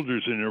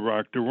soldiers in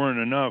Iraq. There weren't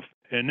enough.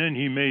 And then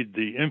he made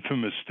the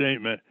infamous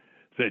statement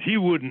that he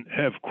wouldn't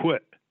have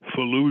quit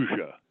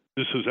Fallujah.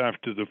 This was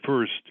after the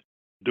first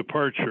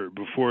departure,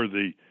 before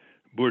the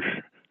Bush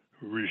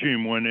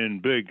regime went in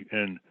big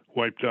and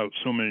wiped out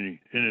so many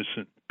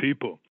innocent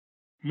people.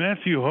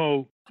 Matthew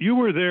Hoh, you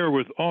were there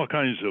with all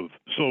kinds of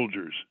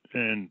soldiers,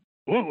 and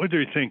what were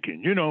they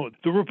thinking? You know,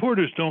 the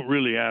reporters don't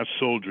really ask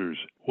soldiers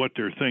what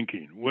they're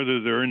thinking,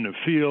 whether they're in the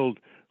field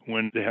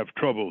when they have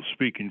trouble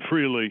speaking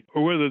freely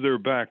or whether they're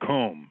back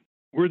home.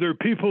 Were there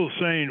people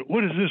saying,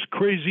 what is this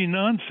crazy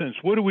nonsense?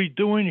 What are we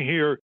doing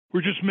here?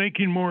 We're just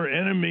making more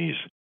enemies.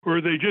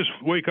 Or they just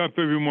wake up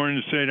every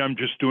morning and say, I'm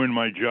just doing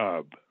my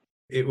job?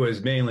 It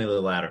was mainly the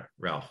latter,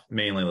 Ralph,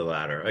 mainly the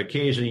latter.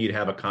 Occasionally you'd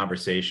have a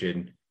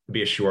conversation, it'd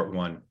be a short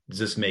one. Does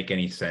this make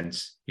any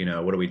sense? You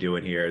know, what are we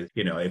doing here?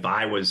 You know, if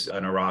I was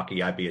an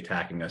Iraqi, I'd be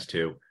attacking us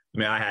too. I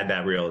mean, I had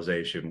that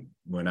realization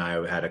when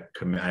I had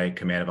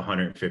command of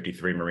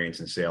 153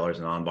 Marines and sailors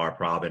in Anbar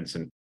province.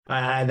 And I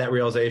had that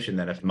realization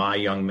that if my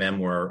young men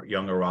were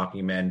young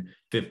Iraqi men,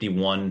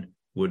 51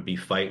 would be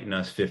fighting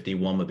us,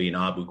 51 would be in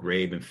Abu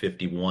Ghraib, and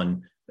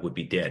 51 would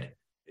be dead.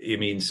 I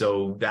mean,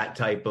 so that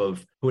type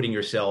of putting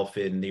yourself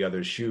in the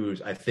other's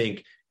shoes, I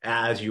think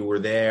as you were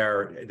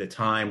there, the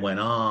time went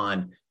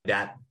on,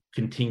 that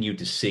continued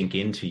to sink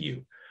into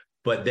you.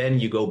 But then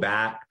you go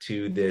back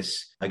to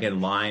this, again,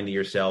 lying to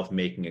yourself,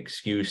 making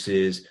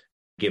excuses,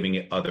 giving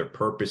it other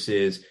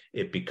purposes.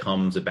 It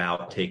becomes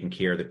about taking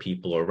care of the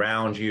people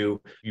around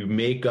you. You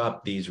make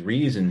up these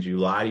reasons, you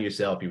lie to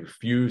yourself, you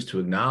refuse to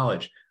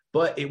acknowledge,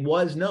 but it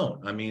was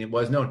known. I mean, it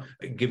was known.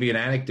 I'll give you an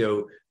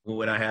anecdote.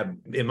 When I had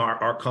in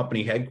our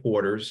company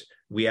headquarters,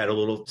 we had a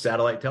little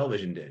satellite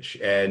television dish,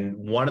 and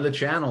one of the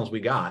channels we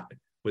got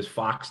was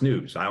Fox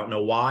News. I don't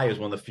know why. It was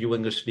one of the few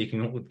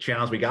English-speaking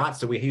channels we got,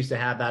 so we used to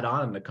have that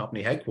on in the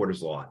company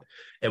headquarters a lot.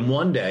 And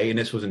one day, and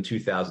this was in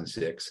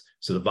 2006,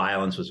 so the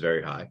violence was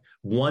very high.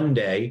 One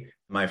day,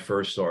 my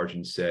first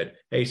sergeant said,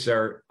 hey,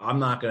 sir, I'm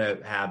not going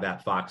to have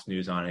that Fox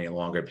News on any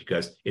longer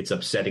because it's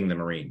upsetting the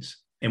Marines.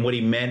 And what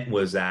he meant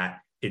was that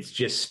it's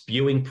just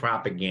spewing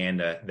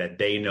propaganda that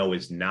they know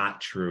is not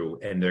true,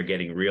 and they're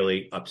getting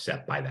really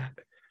upset by that.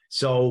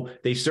 So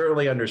they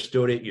certainly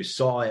understood it. You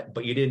saw it,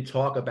 but you didn't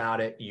talk about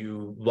it.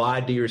 You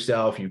lied to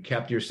yourself. You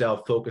kept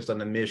yourself focused on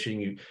the mission.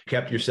 You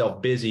kept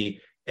yourself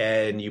busy,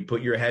 and you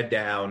put your head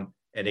down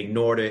and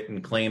ignored it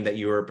and claimed that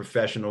you were a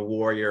professional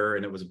warrior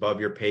and it was above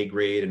your pay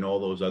grade and all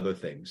those other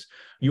things.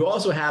 You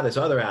also have this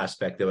other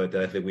aspect of it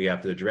that I think we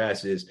have to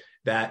address, is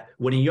that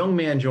when a young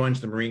man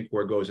joins the Marine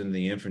Corps, goes into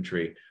the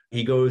infantry,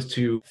 he goes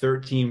to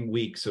 13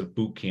 weeks of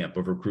boot camp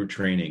of recruit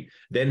training.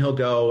 Then he'll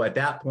go, at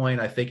that point,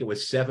 I think it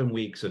was 7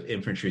 weeks of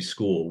infantry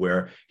school,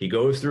 where he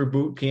goes through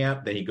boot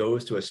camp, then he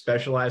goes to a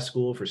specialized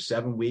school for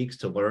 7 weeks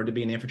to learn to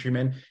be an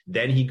infantryman.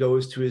 Then he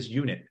goes to his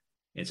unit.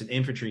 It's an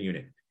infantry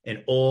unit,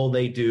 and all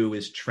they do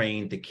is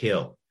train to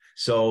kill.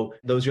 So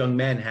those young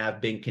men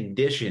have been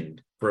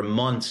conditioned for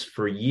months,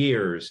 for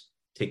years,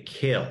 to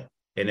kill.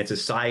 And it's a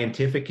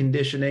scientific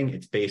conditioning.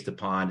 It's based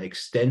upon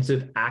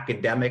extensive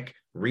academic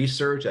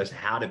research as to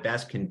how to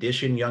best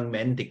condition young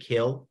men to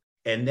kill.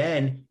 And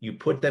then you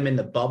put them in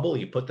the bubble,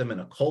 you put them in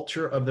a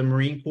culture of the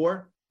Marine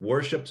Corps,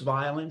 worships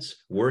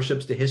violence,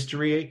 worships the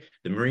history.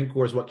 The Marine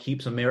Corps is what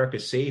keeps America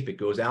safe. It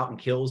goes out and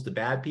kills the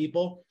bad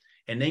people.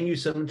 And then you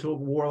send them to a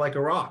war like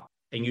Iraq,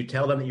 and you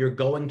tell them that you're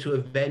going to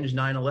avenge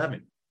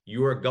 9/11.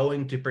 You are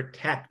going to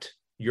protect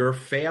your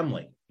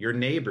family, your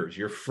neighbors,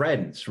 your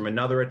friends from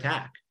another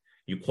attack.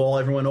 You call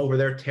everyone over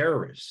there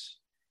terrorists.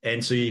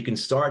 And so you can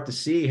start to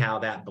see how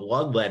that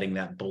bloodletting,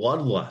 that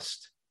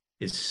bloodlust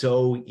is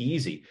so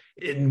easy.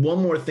 And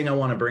one more thing I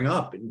want to bring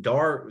up, and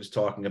Dar was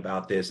talking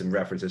about this and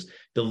references,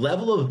 the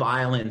level of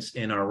violence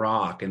in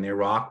Iraq and the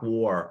Iraq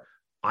War,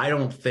 I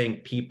don't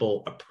think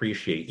people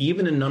appreciate.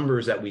 Even the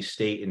numbers that we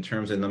state in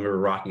terms of the number of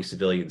Iraqi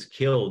civilians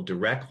killed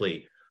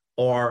directly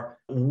are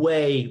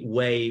way,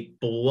 way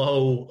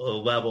below a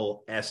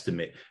level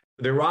estimate.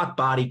 The Iraq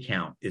body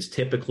count is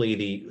typically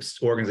the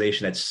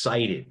organization that's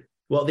cited.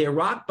 Well, the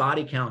Iraq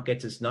body count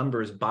gets its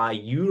numbers by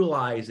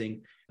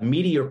utilizing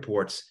media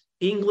reports,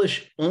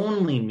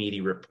 English-only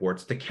media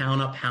reports, to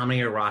count up how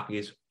many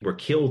Iraqis were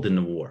killed in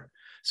the war.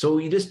 So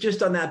you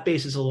just on that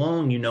basis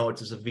alone,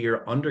 it's a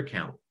severe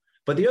undercount.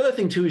 But the other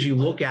thing, too, is you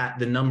look at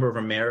the number of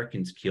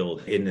Americans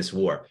killed in this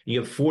war. You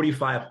have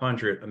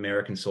 4,500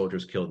 American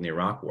soldiers killed in the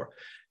Iraq War.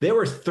 There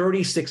were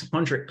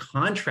 3,600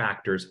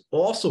 contractors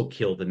also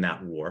killed in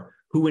that war,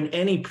 who in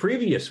any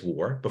previous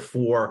war,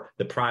 before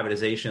the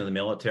privatization of the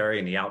military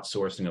and the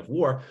outsourcing of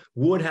war,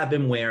 would have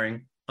been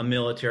wearing a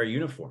military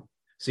uniform.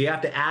 So you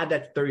have to add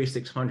that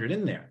 3,600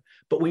 in there.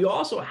 But we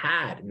also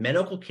had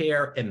medical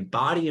care and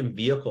body and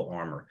vehicle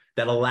armor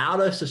that allowed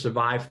us to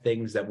survive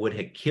things that would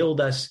have killed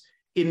us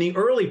in the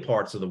early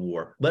parts of the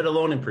war, let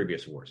alone in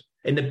previous wars.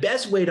 And the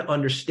best way to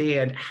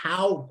understand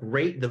how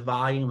great the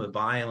volume of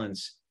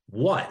violence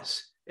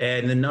was,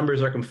 and the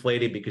numbers are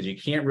conflated because you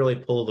can't really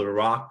pull the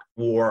Iraq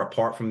War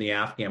apart from the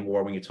Afghan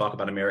War when you talk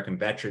about American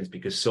veterans,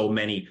 because so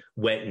many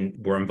went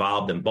and were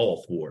involved in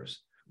both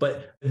wars.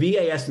 But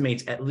VA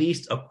estimates at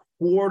least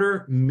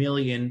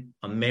 250,000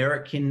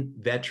 American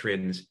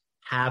veterans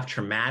have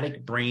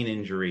traumatic brain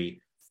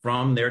injury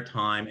from their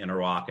time in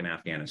Iraq and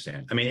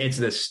Afghanistan. I mean, it's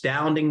an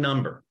astounding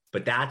number,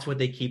 but that's what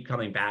they keep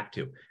coming back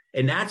to.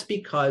 And that's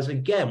because,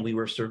 again, we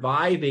were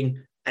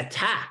surviving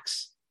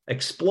attacks,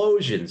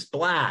 explosions,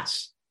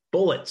 blasts,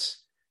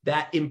 bullets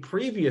that in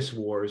previous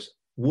wars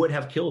would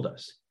have killed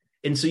us.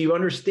 And so you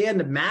understand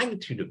the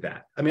magnitude of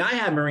that. I mean, I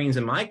had Marines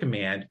in my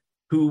command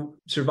who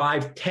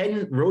survived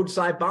 10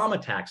 roadside bomb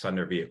attacks on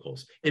their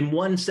vehicles in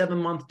one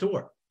 7-month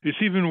tour. It's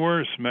even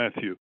worse,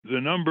 Matthew.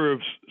 The number of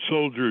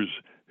soldiers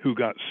who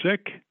got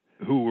sick,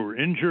 who were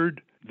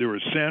injured, there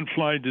was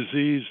sandfly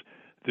disease,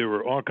 there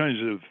were all kinds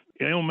of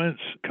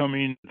ailments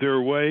coming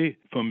their way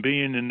from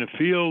being in the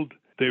field.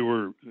 They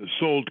were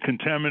sold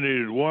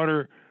contaminated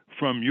water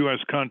from U.S.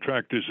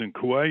 contractors in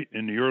Kuwait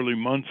in the early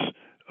months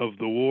of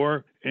the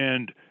war.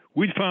 And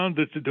we found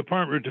that the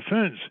Department of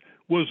Defense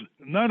was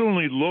not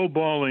only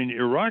lowballing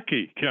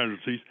Iraqi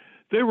casualties,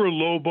 they were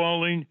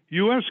lowballing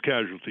U.S.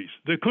 casualties.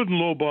 They couldn't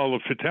lowball the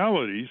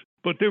fatalities,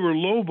 but they were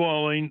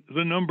lowballing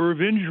the number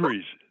of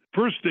injuries.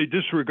 First, they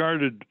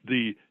disregarded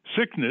the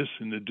sickness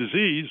and the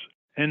disease,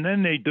 and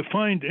then they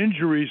defined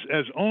injuries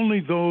as only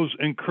those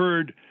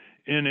incurred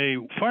in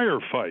a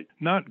firefight,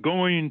 not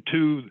going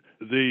to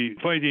the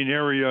fighting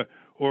area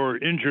or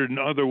injured in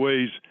other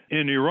ways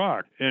in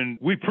Iraq. And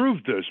we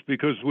proved this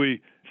because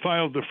we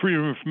filed the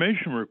Freedom of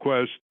Information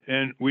request,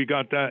 and we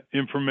got that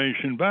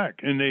information back,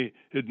 and they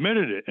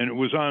admitted it, and it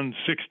was on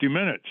 60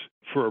 Minutes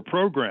for a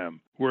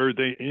program where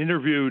they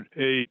interviewed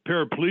a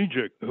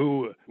paraplegic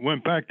who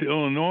went back to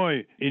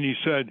Illinois, and he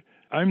said,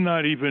 "I'm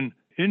not even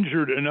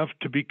injured enough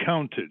to be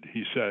counted,"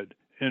 he said,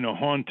 in a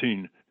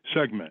haunting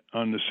segment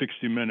on the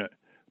 60-minute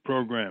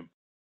program.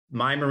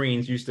 My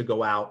Marines used to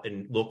go out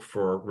and look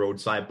for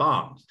roadside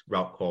bombs,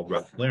 called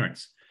route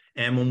clearance.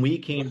 And when we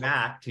came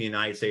back to the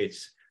United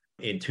States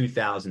in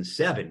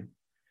 2007,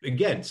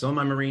 again, some of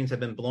my Marines have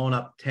been blown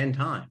up 10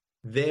 times.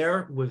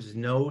 There was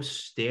no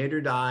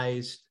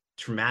standardized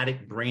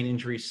traumatic brain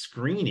injury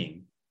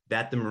screening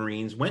that the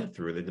Marines went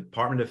through. The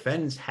Department of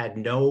Defense had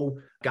no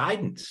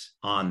guidance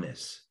on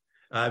this.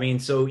 I mean,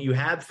 so you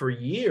had for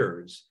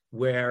years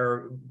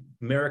where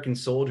American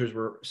soldiers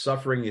were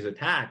suffering these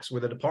attacks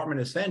where the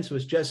Department of Defense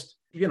was just,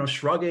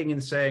 shrugging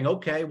and saying,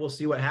 okay, we'll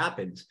see what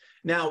happens.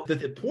 Now,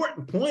 the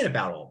important point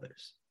about all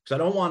this, because I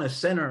don't want to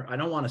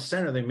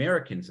center the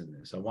Americans in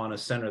this, I want to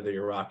center the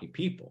Iraqi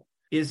people,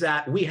 is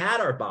that we had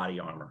our body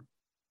armor.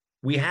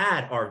 We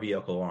had our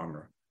vehicle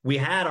armor. We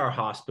had our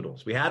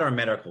hospitals. We had our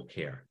medical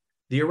care.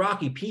 The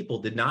Iraqi people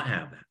did not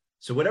have that.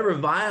 So whatever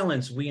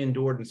violence we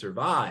endured and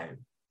survived,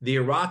 the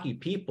Iraqi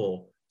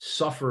people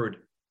suffered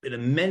an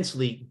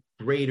immensely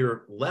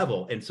greater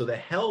level. And so the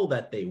hell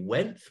that they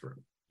went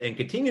through and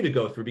continue to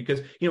go through,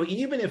 because,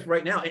 even if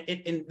right now,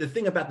 and the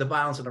thing about the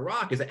violence in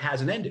Iraq is it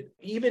hasn't ended.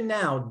 Even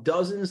now,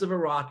 dozens of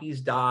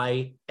Iraqis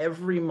die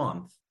every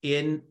month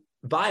in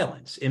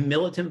violence, in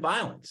militant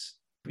violence.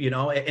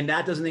 And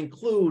that doesn't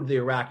include the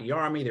Iraqi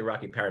army, the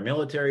Iraqi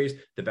paramilitaries,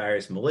 the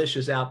various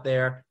militias out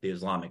there, the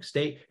Islamic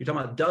State. You're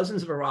talking about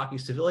dozens of Iraqi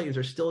civilians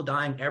are still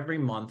dying every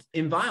month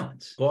in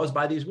violence caused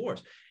by these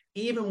wars.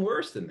 Even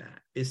worse than that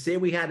is, say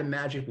we had a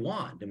magic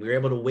wand and we were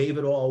able to wave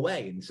it all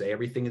away and say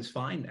everything is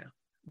fine now.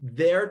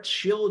 Their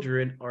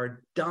children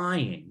are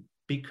dying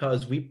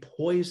because we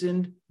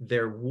poisoned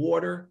their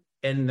water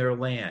and their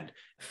land.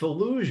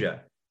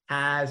 Fallujah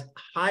has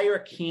higher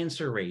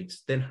cancer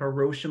rates than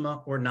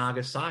Hiroshima or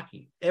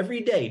Nagasaki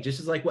every day,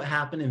 just as like what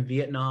happened in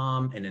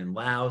Vietnam and in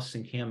Laos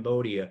and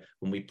Cambodia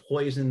when we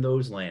poisoned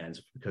those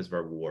lands because of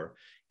our war.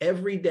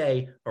 Every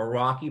day,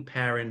 Iraqi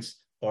parents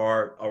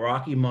or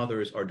Iraqi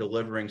mothers are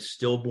delivering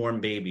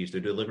stillborn babies. They're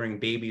delivering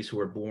babies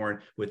who are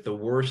born with the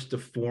worst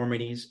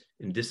deformities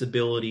and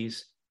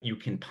disabilities you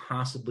can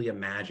possibly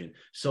imagine.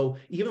 So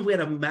even if we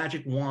had a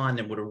magic wand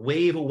and would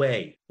wave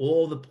away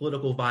all the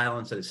political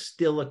violence that is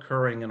still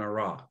occurring in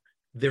Iraq,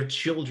 their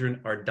children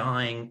are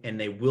dying, and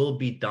they will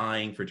be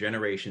dying for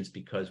generations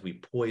because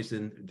we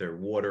poisoned their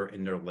water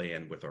and their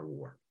land with our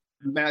war.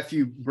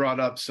 Matthew brought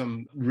up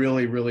some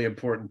really, really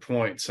important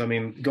points. I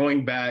mean,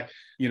 going back,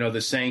 the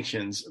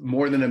sanctions,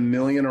 more than 1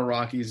 million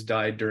Iraqis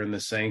died during the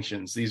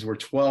sanctions. These were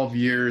 12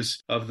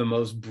 years of the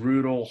most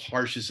brutal,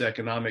 harshest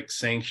economic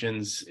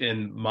sanctions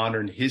in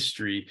modern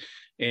history.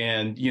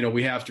 And,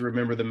 we have to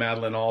remember the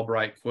Madeleine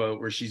Albright quote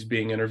where she's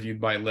being interviewed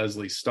by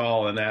Leslie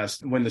Stahl and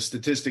asked when the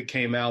statistic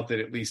came out that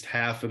at least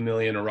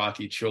 500,000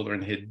 Iraqi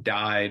children had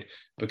died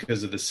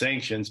because of the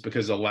sanctions,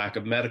 because of lack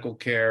of medical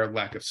care,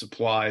 lack of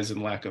supplies,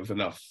 and lack of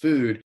enough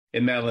food.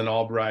 And Madeleine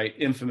Albright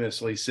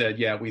infamously said,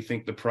 yeah, we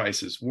think the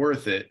price is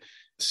worth it.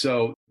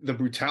 So the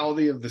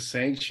brutality of the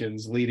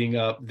sanctions leading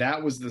up,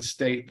 that was the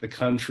state the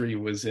country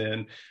was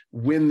in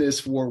when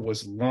this war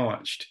was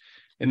launched.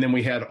 And then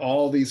we had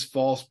all these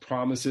false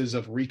promises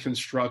of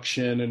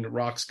reconstruction, and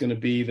Iraq's going to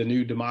be the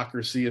new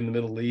democracy in the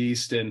Middle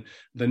East and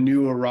the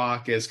new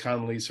Iraq, as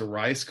Condoleezza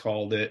Rice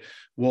called it.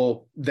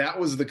 Well, that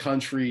was the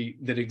country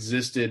that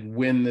existed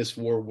when this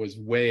war was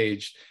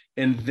waged.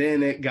 And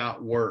then it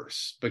got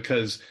worse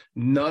because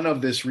none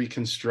of this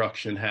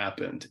reconstruction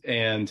happened.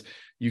 And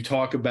you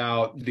talk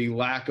about the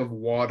lack of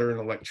water and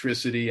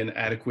electricity and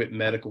adequate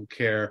medical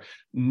care.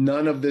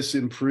 None of this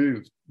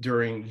improved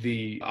during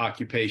the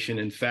occupation.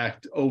 In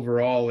fact,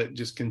 overall, it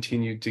just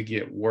continued to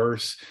get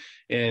worse.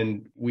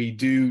 And we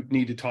do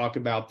need to talk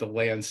about the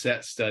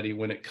Lancet study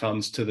when it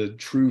comes to the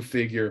true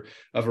figure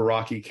of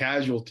Iraqi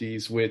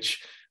casualties,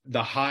 which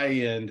the high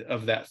end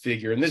of that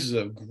figure, and this is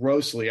a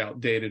grossly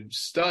outdated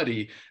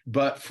study,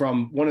 but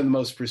from one of the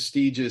most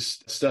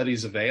prestigious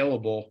studies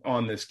available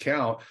on this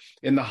count,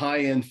 and the high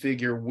end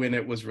figure when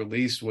it was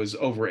released was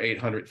over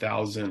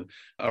 800,000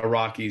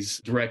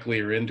 Iraqis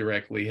directly or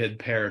indirectly had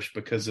perished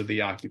because of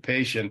the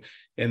occupation.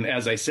 And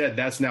as I said,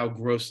 that's now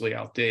grossly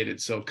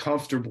outdated. So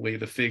comfortably,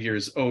 the figure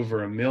is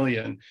over 1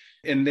 million.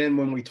 And then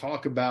when we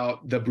talk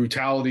about the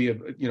brutality of,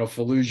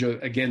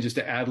 Fallujah, again, just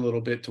to add a little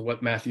bit to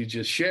what Matthew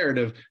just shared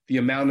of the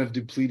amount of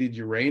depleted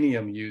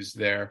uranium used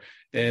there.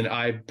 And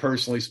I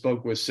personally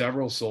spoke with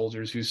several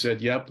soldiers who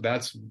said, yep,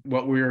 that's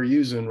what we were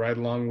using right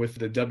along with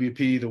the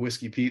WP, the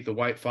whiskey peat, the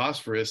white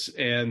phosphorus.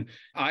 And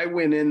I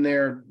went in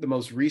there. The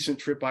most recent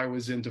trip I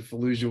was into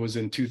Fallujah was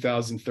in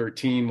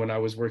 2013 when I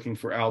was working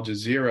for Al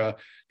Jazeera.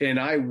 And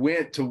I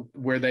went to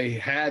where they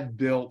had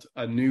built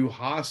a new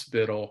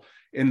hospital,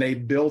 and they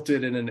built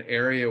it in an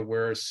area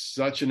where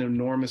such an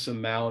enormous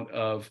amount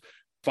of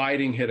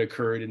fighting had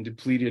occurred and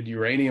depleted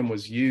uranium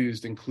was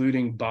used,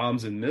 including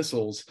bombs and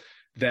missiles,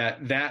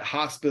 that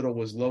hospital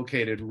was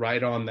located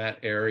right on that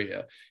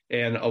area.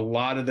 And a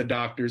lot of the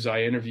doctors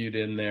I interviewed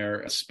in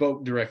there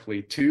spoke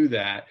directly to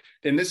that.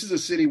 And this is a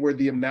city where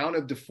the amount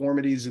of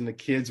deformities in the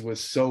kids was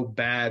so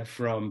bad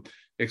from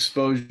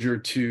exposure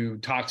to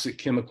toxic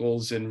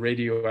chemicals and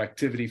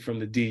radioactivity from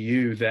the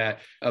DU that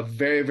a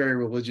very, very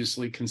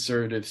religiously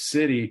conservative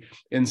city,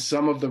 and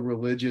some of the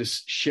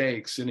religious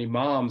sheikhs and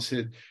imams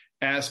had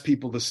asked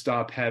people to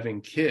stop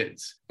having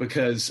kids,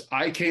 because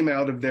I came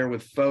out of there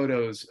with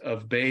photos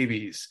of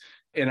babies,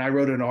 and I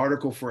wrote an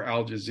article for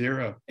Al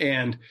Jazeera,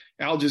 and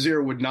Al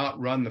Jazeera would not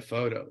run the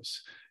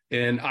photos.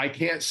 And I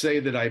can't say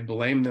that I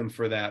blame them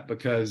for that,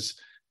 because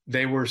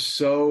they were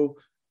so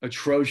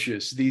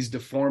atrocious, these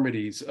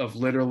deformities of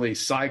literally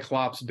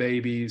cyclops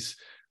babies,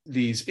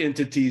 these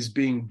entities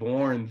being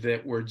born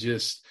that were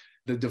just,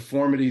 the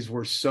deformities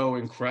were so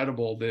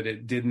incredible that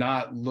it did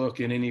not look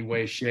in any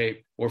way,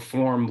 shape, or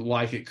form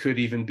like it could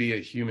even be a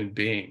human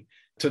being,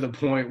 to the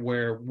point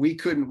where we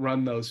couldn't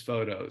run those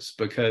photos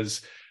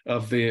because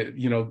of the,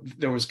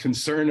 there was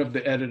concern of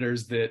the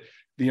editors that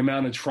the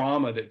amount of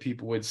trauma that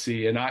people would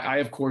see. And I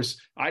of course,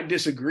 I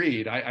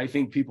disagreed. I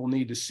think people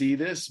need to see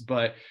this,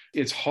 but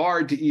it's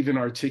hard to even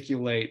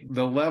articulate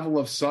the level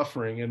of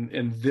suffering.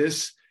 And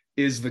this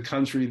is the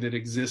country that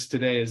exists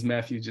today, as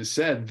Matthew just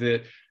said,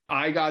 that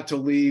I got to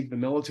leave, the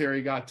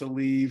military got to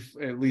leave,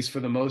 at least for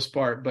the most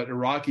part, but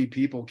Iraqi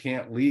people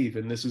can't leave.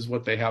 And this is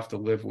what they have to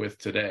live with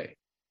today.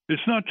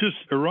 It's not just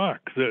Iraq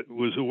that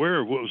was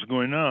aware of what was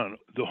going on.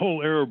 The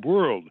whole Arab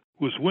world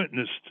was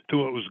witness to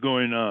what was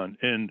going on.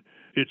 And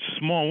it's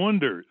small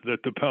wonder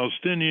that the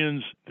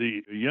Palestinians,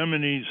 the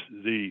Yemenis,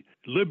 the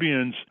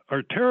Libyans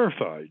are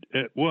terrified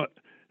at what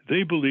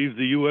they believe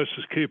the U.S.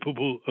 is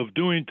capable of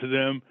doing to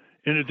them,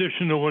 in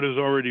addition to what has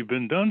already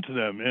been done to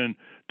them. And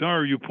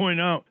Dar, you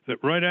point out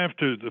that right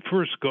after the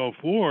first Gulf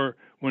War,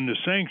 when the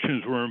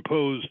sanctions were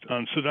imposed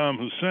on Saddam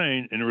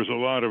Hussein, and there was a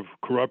lot of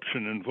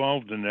corruption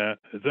involved in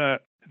that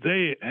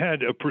they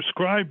had a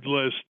prescribed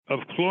list of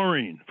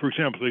chlorine. For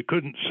example, they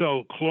couldn't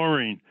sell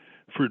chlorine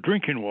for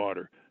drinking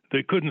water.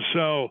 They couldn't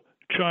sell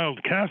child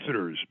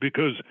catheters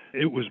because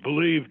it was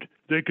believed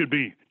they could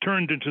be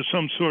turned into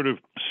some sort of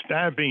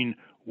stabbing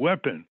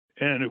weapon.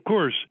 And of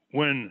course,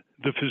 when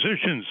the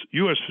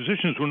U.S.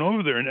 physicians went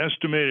over there and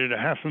estimated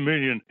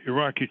 500,000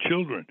 Iraqi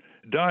children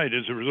died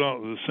as a result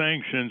of the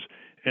sanctions,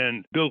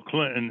 and Bill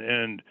Clinton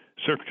and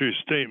Secretary of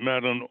State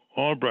Madeleine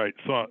Albright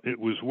thought it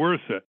was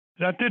worth it.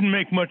 That didn't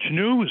make much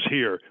news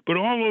here, but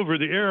all over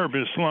the Arab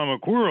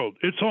Islamic world,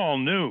 it's all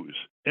news.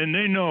 And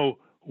they know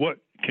what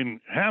can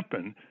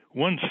happen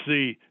once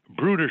the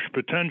brutish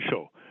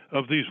potential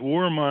of these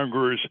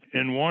warmongers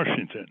in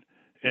Washington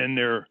and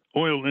their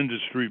oil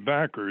industry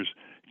backers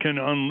can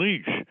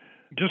unleash.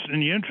 Just in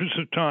the interest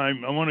of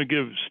time, I want to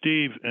give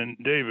Steve and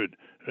David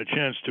a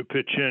chance to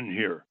pitch in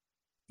here.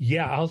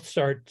 Yeah, I'll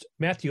start.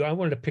 Matthew, I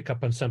wanted to pick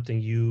up on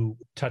something you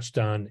touched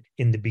on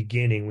in the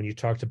beginning when you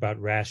talked about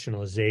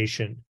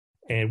rationalization.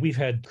 And we've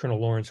had Colonel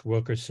Lawrence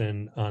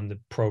Wilkerson on the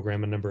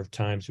program a number of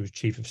times, who was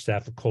chief of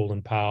staff of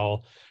Colin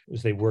Powell,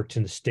 as they worked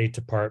in the State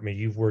Department.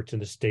 You've worked in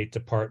the State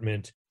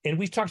Department. And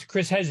we've talked to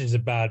Chris Hedges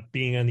about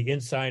being on the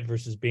inside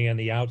versus being on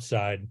the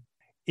outside.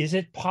 Is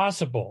it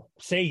possible,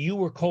 say you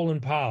were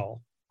Colin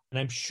Powell, and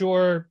I'm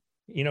sure,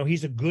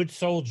 he's a good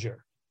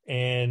soldier,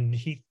 and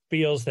he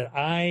feels that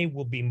I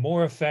will be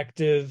more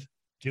effective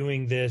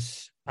doing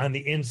this on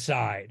the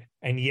inside,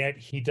 and yet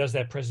he does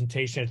that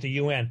presentation at the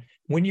UN.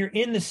 When you're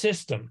in the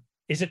system,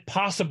 is it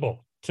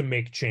possible to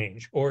make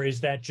change, or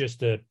is that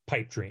just a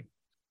pipe dream?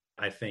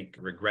 I think,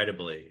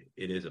 regrettably,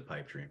 it is a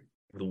pipe dream.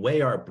 The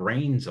way our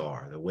brains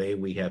are, the way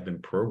we have been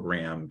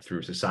programmed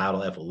through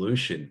societal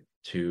evolution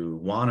to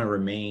want to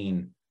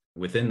remain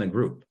within the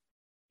group.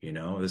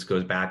 This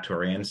goes back to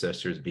our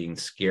ancestors being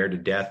scared to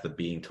death of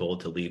being told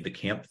to leave the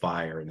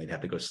campfire and they'd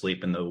have to go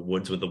sleep in the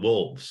woods with the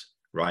wolves,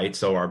 right?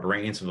 So our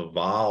brains have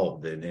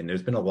evolved, and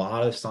there's been a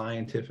lot of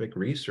scientific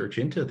research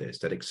into this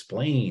that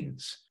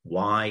explains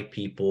why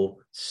people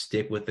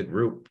stick with the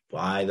group,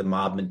 why the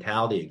mob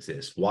mentality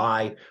exists,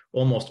 why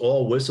almost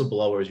all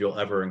whistleblowers you'll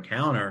ever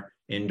encounter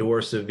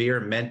endure severe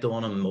mental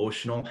and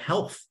emotional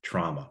health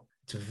trauma.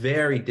 It's a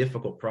very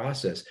difficult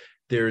process.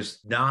 There's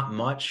not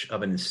much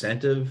of an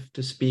incentive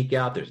to speak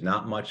out. There's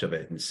not much of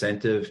an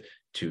incentive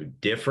to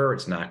differ.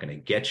 It's not going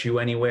to get you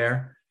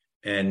anywhere.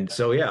 And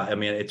so,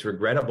 it's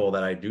regrettable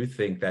that I do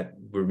think that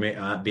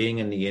we're being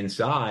in the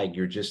inside,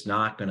 you're just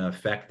not going to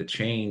affect the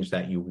change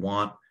that you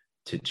want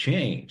to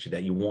change,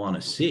 that you want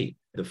to see.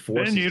 The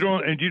forces.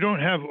 And you don't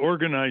have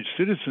organized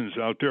citizens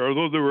out there,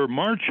 although there were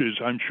marches,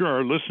 I'm sure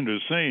our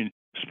listeners saying,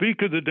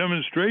 speak of the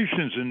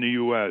demonstrations in the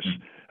U.S.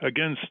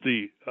 against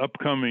the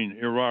upcoming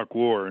Iraq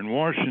war in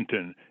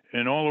Washington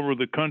and all over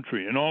the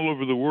country and all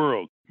over the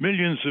world,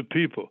 millions of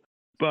people.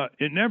 But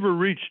it never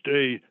reached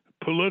a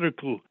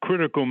political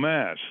critical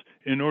mass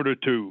in order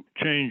to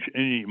change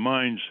any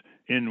minds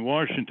in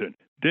Washington.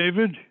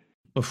 David?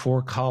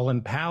 Before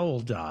Colin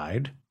Powell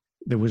died,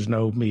 there was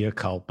no mea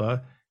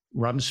culpa.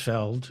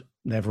 Rumsfeld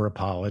never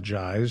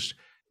apologized.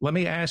 Let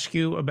me ask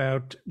you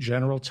about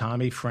General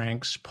Tommy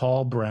Franks,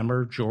 Paul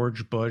Bremer,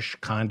 George Bush,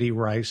 Condi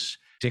Rice,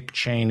 Dick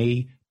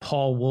Cheney,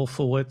 Paul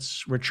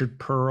Wolfowitz, Richard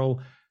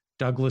Pearl,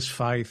 Douglas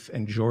Feith,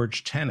 and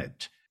George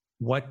Tenet.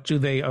 What do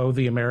they owe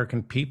the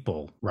American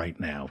people right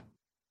now,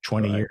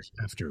 20 years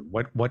after?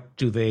 What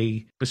do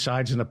they,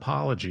 besides an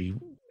apology,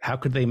 how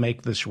could they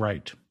make this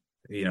right?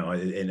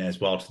 And as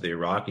well to the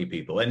Iraqi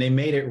people. And they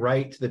made it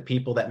right to the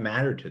people that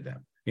mattered to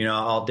them.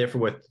 I'll differ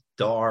with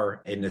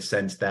Dar in the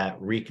sense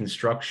that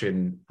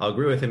Reconstruction, I'll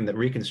agree with him that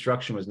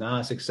Reconstruction was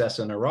not a success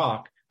in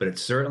Iraq, but it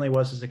certainly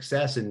was a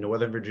success in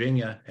Northern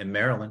Virginia and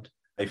Maryland.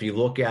 If you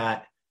look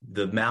at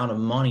the amount of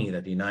money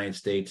that the United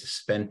States has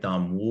spent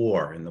on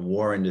war and the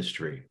war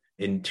industry,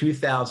 in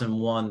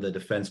 2001, the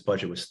defense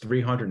budget was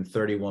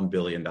 $331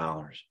 billion.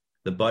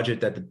 The budget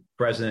that the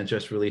president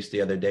just released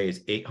the other day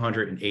is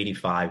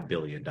 $885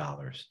 billion.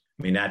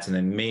 That's an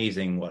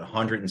amazing,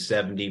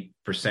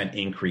 170%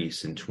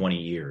 increase in 20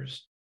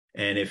 years.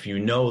 And if you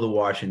know the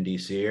Washington,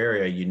 D.C.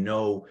 area, you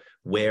know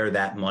where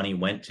that money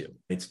went to.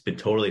 It's been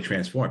totally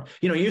transformed.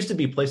 It used to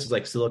be places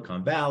like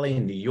Silicon Valley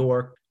and New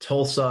York,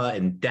 Tulsa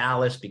and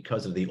Dallas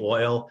because of the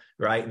oil,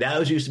 right?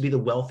 Those used to be the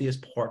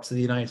wealthiest parts of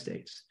the United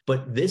States.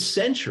 But this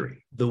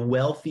century, the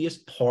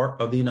wealthiest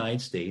part of the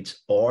United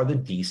States are the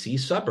D.C.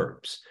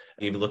 suburbs.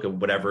 If you look at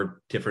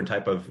whatever different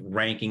type of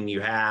ranking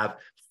you have,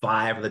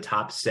 5 of the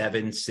top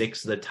 7,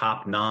 6 of the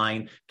top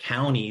 9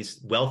 counties,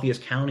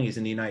 wealthiest counties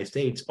in the United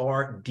States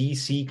are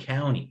DC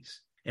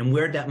counties. And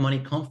where'd that money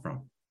come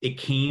from? It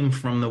came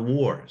from the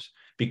wars.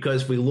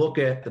 Because if we look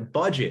at the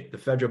budget, the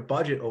federal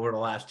budget over the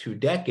last 2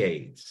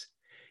 decades,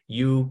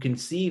 you can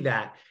see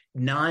that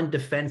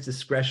non-defense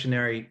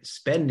discretionary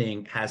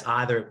spending has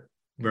either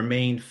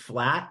remained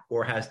flat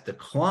or has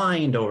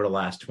declined over the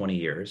last 20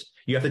 years.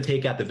 You have to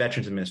take out the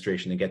Veterans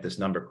Administration to get this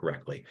number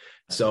correctly.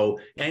 So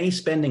any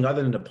spending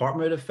other than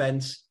Department of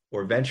Defense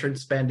or veteran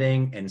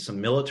spending and some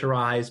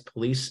militarized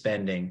police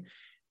spending,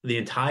 the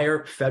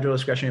entire federal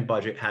discretionary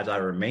budget has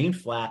either remained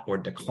flat or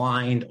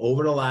declined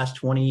over the last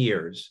 20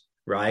 years,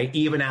 right?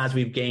 Even as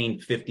we've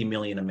gained 50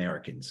 million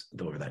Americans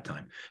over that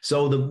time.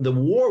 So the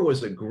war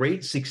was a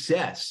great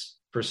success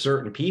for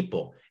certain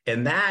people.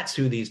 And that's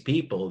who these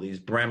people, these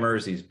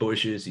Bremers, these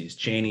Bushes, these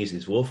Cheneys,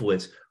 these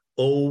Wolfowitz,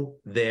 owe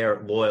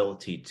their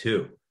loyalty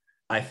to.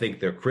 I think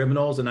they're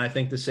criminals, and I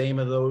think the same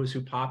of those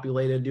who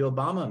populated the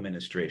Obama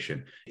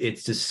administration.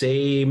 It's the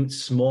same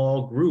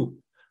small group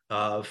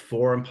of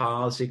foreign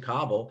policy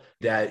cabal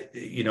that,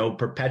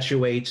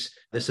 perpetuates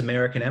this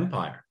American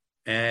empire.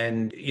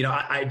 And,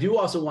 I do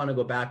also want to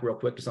go back real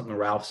quick to something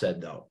Ralph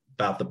said, though,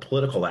 about the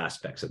political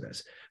aspects of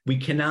this. We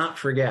cannot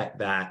forget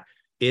that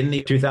in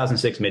the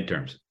 2006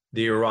 midterms,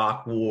 the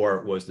Iraq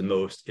War was the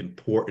most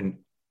important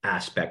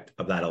aspect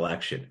of that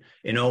election.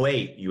 In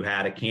 2008, you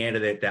had a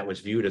candidate that was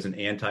viewed as an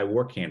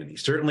anti-war candidate. He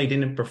certainly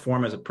didn't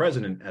perform as a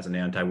president, as an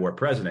anti-war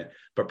president,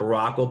 but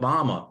Barack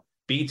Obama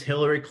beats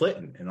Hillary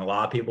Clinton. And a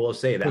lot of people will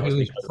say that was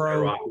because of the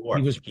Iraq War.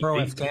 He was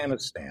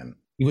pro-Afghanistan.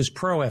 He was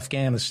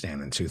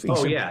pro-Afghanistan in 2000.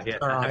 Oh, yeah.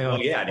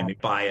 I mean,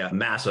 by a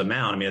massive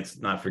amount. I mean, let's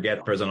not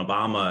forget President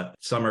Obama,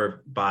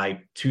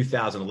 by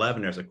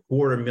 2011, there's a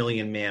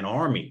 250,000 man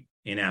army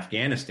in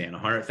Afghanistan,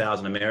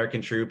 100,000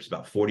 American troops,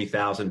 about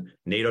 40,000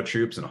 NATO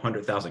troops, and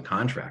 100,000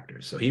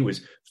 contractors. So he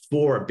was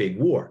for a big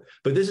war.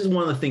 But this is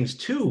one of the things,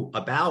 too,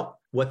 about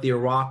what the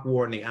Iraq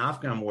War and the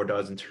Afghan War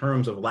does in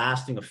terms of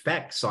lasting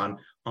effects on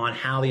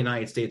how the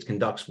United States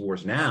conducts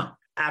wars now.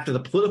 After the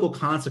political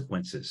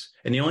consequences,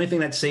 and the only thing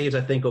that saves,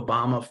 I think,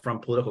 Obama from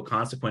political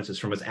consequences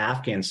from his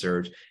Afghan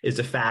surge is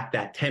the fact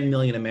that 10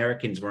 million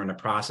Americans were in the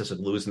process of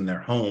losing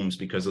their homes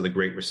because of the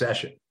Great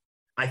Recession.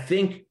 I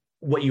think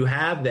what you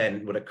have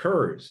then, what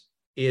occurs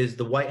is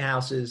the White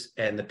Houses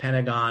and the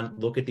Pentagon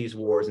look at these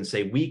wars and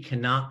say, we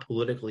cannot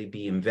politically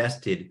be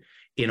invested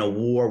in a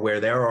war where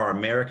there are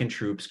American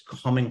troops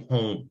coming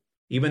home.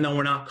 Even though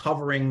we're not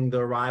covering the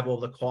arrival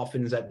of the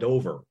coffins at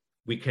Dover,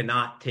 we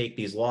cannot take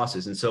these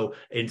losses. And so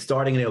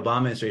starting in the Obama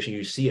administration,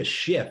 you see a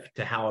shift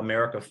to how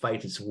America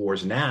fights its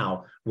wars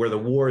now, where the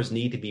wars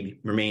need to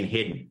remain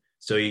hidden.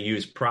 So you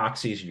use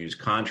proxies, you use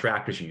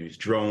contractors, you use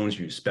drones,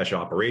 you use special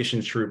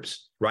operations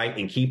troops, right?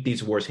 And keep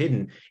these wars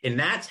hidden. And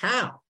that's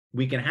how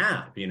we can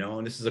have,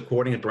 and this is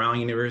according to Brown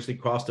University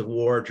Cost of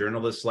War,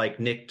 journalists like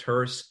Nick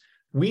Turse.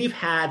 We've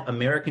had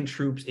American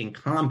troops in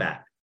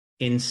combat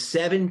in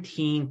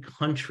 17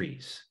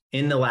 countries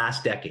in the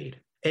last decade.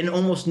 And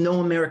almost no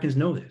Americans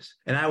know this.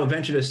 And I would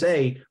venture to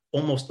say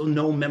almost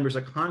no members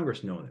of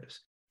Congress know this.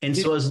 And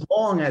so as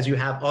long as you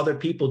have other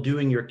people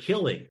doing your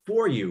killing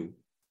for you,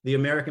 the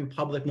American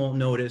public won't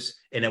notice,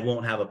 and it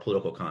won't have a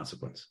political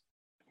consequence.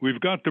 We've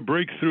got to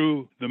break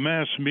through the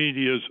mass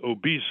media's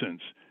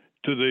obeisance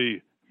to the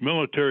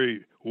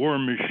military war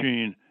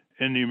machine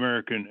in the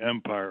American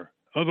empire.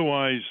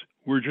 Otherwise,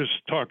 we're just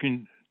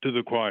talking to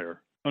the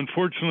choir.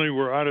 Unfortunately,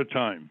 we're out of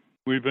time.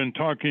 We've been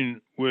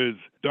talking with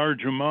Dar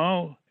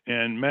Jamal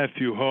and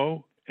Matthew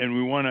Hoh, and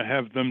we want to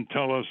have them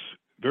tell us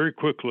very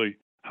quickly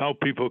how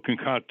people can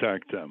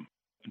contact them.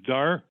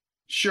 Dar?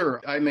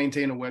 Sure. I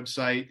maintain a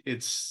website.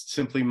 It's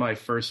simply my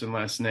first and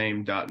last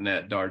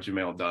name.net,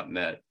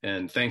 darjamal.net.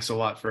 And thanks a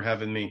lot for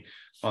having me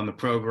on the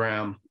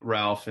program,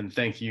 Ralph. And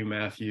thank you,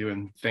 Matthew.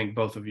 And thank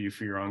both of you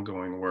for your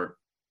ongoing work.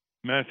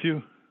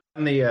 Matthew?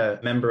 I'm the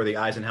member of the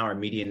Eisenhower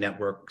Media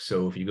Network.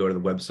 So if you go to the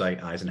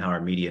website,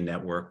 Eisenhower Media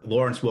Network,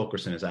 Lawrence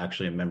Wilkerson is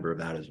actually a member of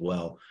that as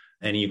well.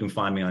 And you can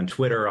find me on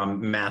Twitter.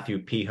 I'm Matthew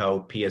P. Hoh,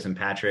 P as in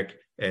Patrick,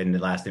 and the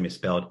last name is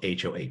spelled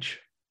H-O-H.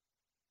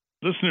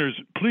 Listeners,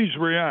 please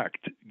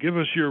react. Give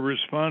us your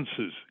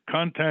responses.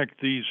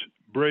 Contact these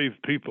brave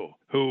people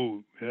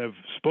who have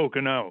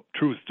spoken out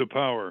truth to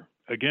power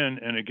again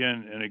and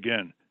again and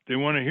again. They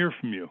want to hear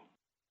from you.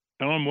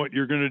 Tell them what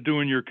you're going to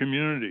do in your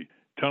community.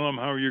 Tell them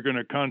how you're going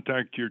to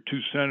contact your 2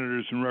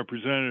 senators and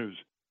representatives.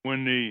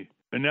 When the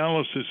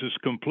analysis is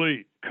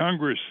complete,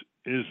 Congress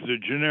is the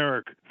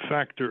generic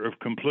factor of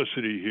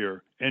complicity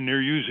here, and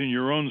they're using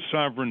your own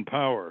sovereign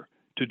power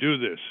to do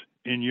this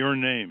in your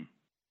name.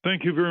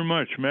 Thank you very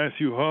much,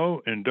 Matthew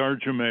Hoh and Dar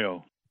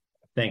Jamal.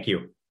 Thank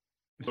you.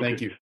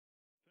 Thank you.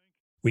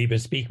 We've been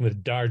speaking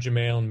with Dar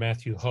Jamal and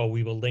Matthew Hoh.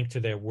 We will link to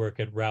their work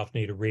at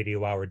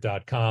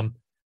ralphnaderradiohour.com.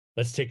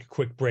 Let's take a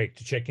quick break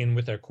to check in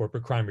with our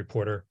corporate crime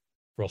reporter,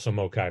 Russell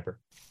Mokhiber.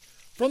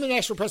 From the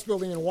National Press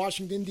Building in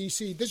Washington,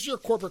 D.C., this is your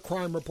Corporate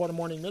Crime Reporter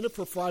Morning Minute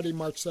for Friday,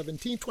 March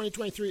 17,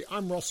 2023.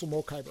 I'm Russell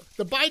Mokhiber.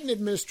 The Biden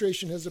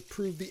administration has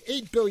approved the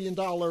 $8 billion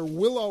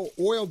Willow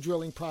oil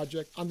drilling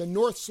project on the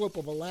north slope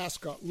of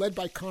Alaska, led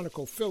by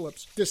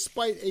ConocoPhillips,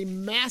 despite a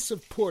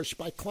massive push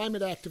by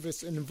climate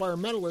activists and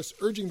environmentalists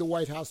urging the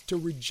White House to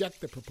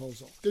reject the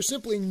proposal. There's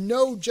simply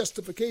no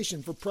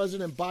justification for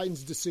President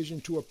Biden's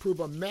decision to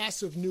approve a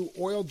massive new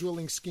oil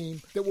drilling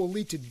scheme that will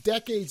lead to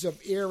decades of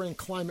air and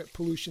climate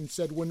pollution,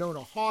 said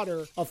Winona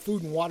Hodder of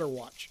Food and Water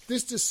Watch.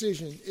 This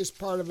decision is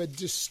part of a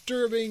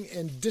disturbing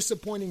and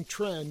disappointing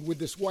trend with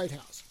this White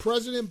House.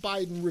 President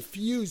Biden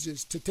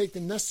refuses to take the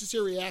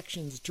necessary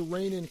actions to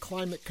rein in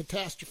climate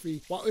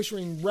catastrophe while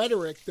issuing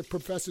rhetoric that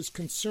professes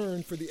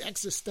concern for the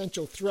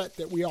existential threat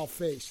that we all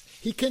face.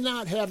 He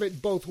cannot have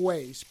it both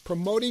ways.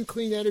 Promoting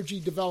clean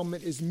energy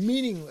development is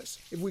meaningless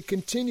if we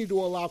continue to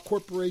allow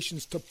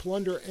corporations to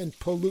plunder and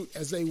pollute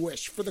as they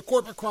wish. For the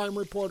Corporate Crime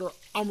Reporter,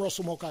 I'm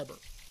Russell Mokhiber.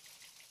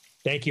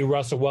 Thank you,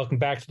 Russell. Welcome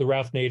back to the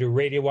Ralph Nader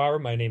Radio Hour.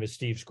 My name is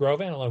Steve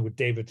Scrovan, along with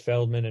David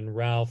Feldman and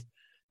Ralph.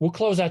 We'll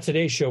close out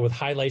today's show with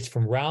highlights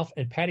from Ralph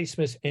and Patti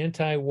Smith's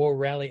anti-war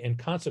rally and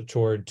concert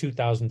tour in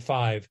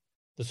 2005.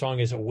 The song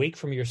is Awake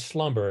from Your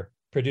Slumber,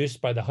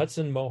 produced by the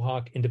Hudson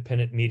Mohawk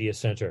Independent Media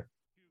Center.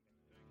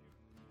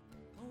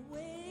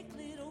 Awake,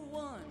 little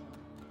one.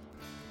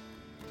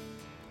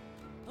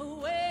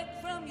 Awake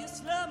from your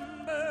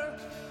slumber.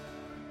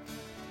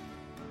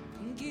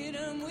 Get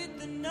 'em with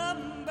the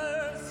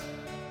numbers.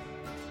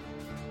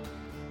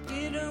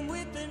 Get 'em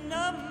with the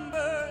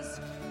numbers.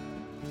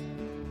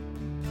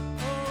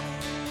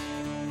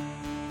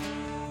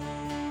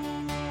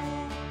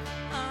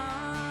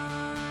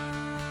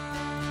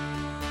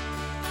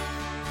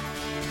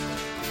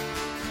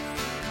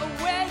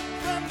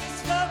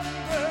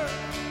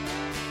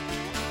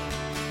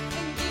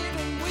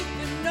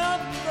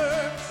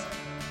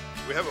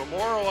 We have a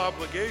moral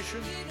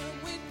obligation,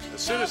 a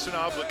citizen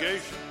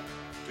obligation,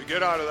 to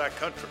get out of that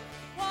country.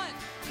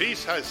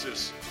 Peace has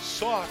this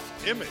soft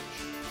image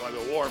by the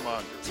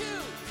warmongers.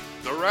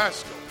 The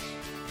rascals,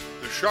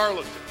 the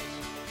charlatans,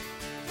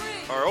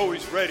 are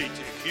always ready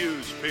to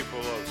accuse people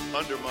of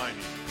undermining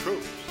the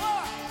troops.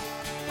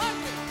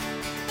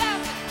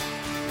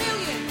 400,000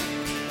 million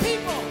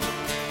people,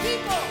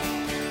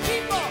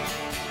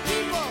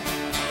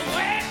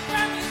 awake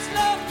from your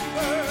slumber.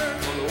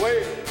 Well, the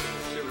way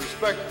to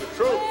respect the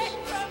troops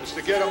is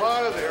to get them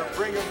out of there and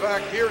bring them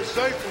back here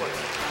safely,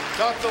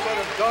 not to let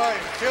them die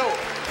and kill in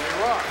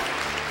Iraq.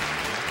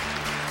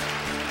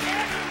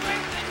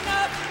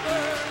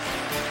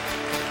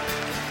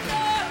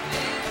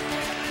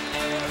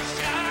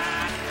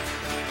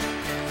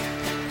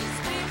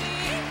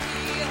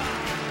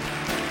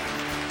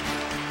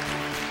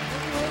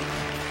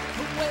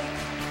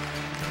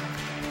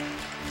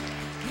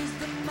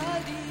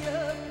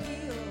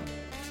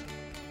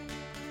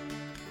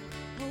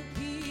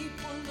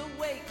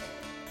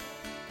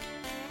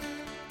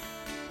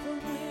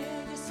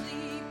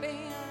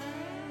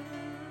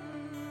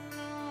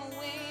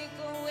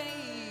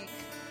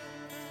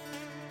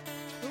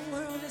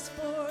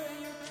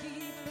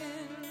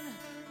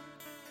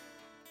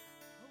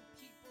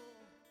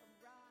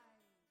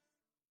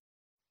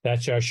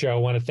 That's our show. I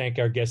want to thank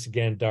our guests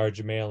again, Dara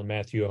Jamail and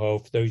Matthew Hoh.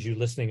 For those of you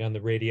listening on the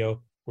radio,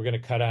 we're going to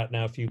cut out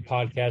now. For you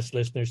podcast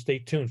listeners, stay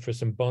tuned for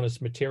some bonus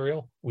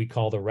material we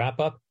call the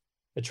wrap-up.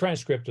 A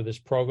transcript of this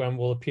program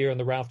will appear on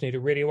the Ralph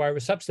Nader Radio Hour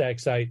Substack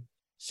site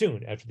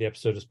soon after the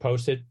episode is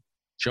posted.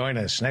 Join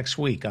us next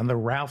week on the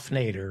Ralph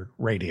Nader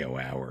Radio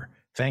Hour.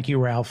 Thank you,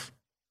 Ralph.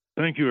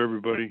 Thank you,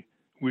 everybody.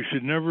 We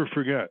should never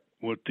forget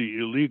what the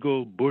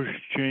illegal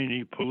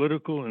Bush-Cheney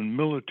political and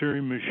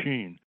military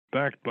machine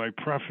backed by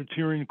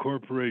profiteering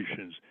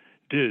corporations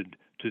did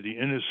to the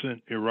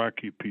innocent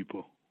Iraqi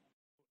people.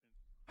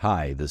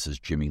 Hi, this is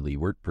Jimmy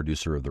Leewert,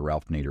 producer of the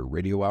Ralph Nader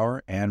Radio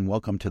Hour, and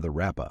welcome to the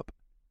wrap-up.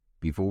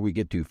 Before we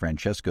get to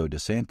Francesco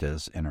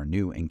DeSantis and our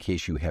new In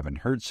Case You Haven't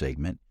Heard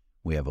segment,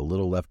 we have a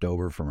little left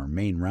over from our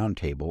main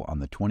roundtable on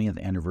the 20th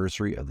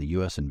anniversary of the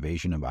U.S.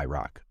 invasion of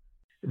Iraq.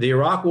 The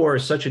Iraq War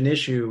is such an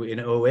issue in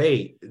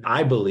 2008.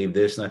 I believe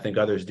this, and I think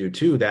others do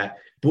too, that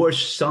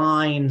Bush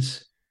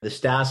signs the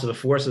Status of the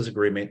Forces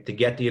Agreement to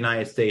get the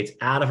United States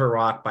out of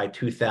Iraq by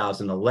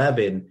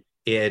 2011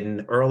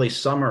 in early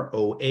summer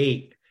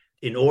 2008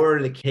 in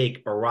order to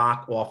take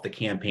Iraq off the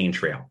campaign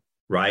trail,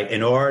 right?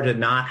 In order to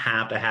not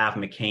have to have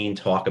McCain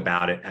talk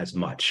about it as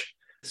much.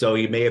 So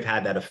you may have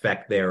had that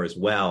effect there as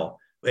well.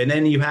 And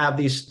then you have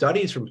these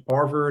studies from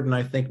Harvard and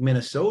I think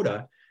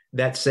Minnesota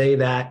that say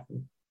that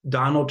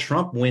Donald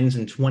Trump wins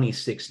in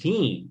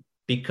 2016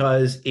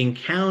 because in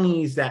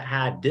counties that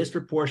had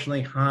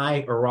disproportionately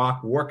high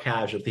Iraq war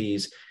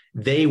casualties,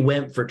 they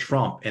went for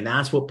Trump. And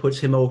that's what puts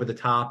him over the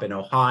top in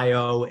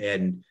Ohio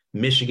and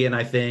Michigan,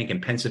 I think,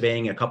 and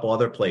Pennsylvania, a couple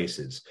other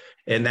places.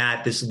 And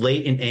that this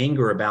latent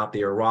anger about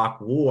the Iraq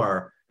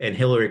war and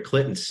Hillary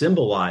Clinton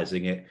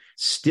symbolizing it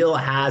still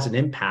has an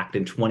impact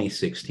in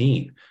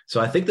 2016.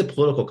 So I think the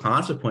political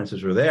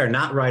consequences were there,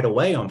 not right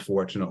away,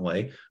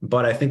 unfortunately,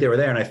 but I think they were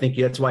there. And I think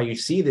that's why you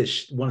see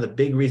this, one of the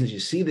big reasons you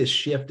see this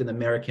shift in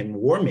American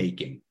war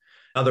making.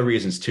 Other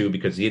reasons too,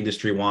 because the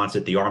industry wants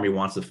it. The Army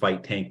wants to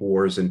fight tank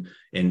wars in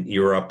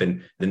Europe,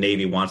 and the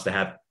Navy wants to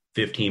have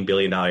 $15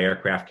 billion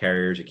aircraft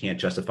carriers. You can't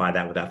justify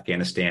that with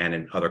Afghanistan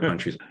and other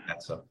countries like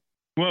that. So.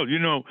 Well, you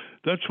know,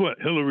 that's what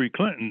Hillary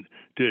Clinton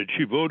did.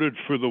 She voted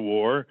for the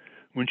war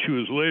when she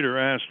was later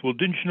asked, well,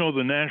 didn't you know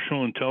the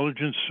National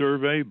Intelligence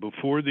Survey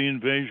before the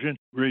invasion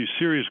raised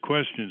serious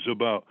questions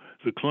about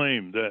the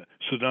claim that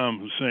Saddam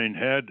Hussein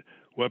had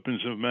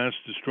weapons of mass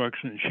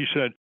destruction? And she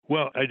said,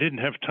 well, I didn't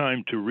have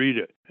time to read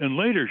it. And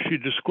later she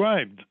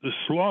described the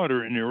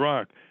slaughter in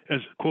Iraq as,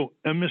 quote,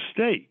 a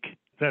mistake.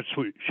 That's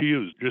what she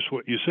used, just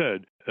what you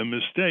said, a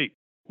mistake.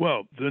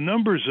 Well, the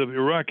numbers of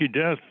Iraqi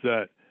deaths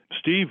that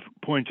Steve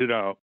pointed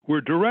out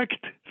were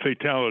direct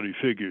fatality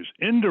figures.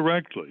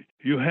 Indirectly,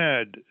 you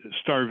had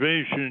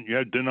starvation, you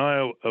had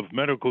denial of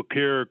medical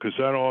care because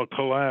that all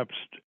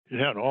collapsed. You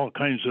had all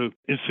kinds of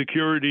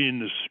insecurity in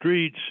the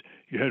streets.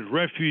 You had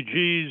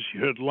refugees.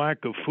 You had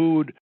lack of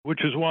food,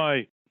 which is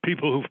why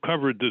people who've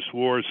covered this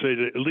war say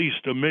that at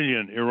least 1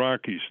 million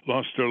Iraqis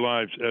lost their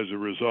lives as a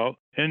result.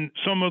 And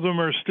some of them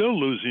are still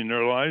losing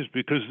their lives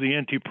because the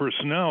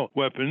anti-personnel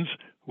weapons,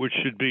 which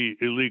should be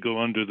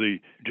illegal under the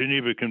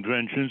Geneva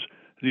Conventions,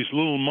 these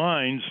little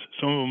mines,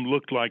 some of them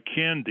looked like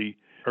candy,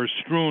 are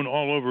strewn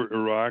all over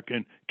Iraq,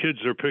 and kids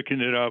are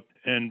picking it up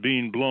and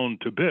being blown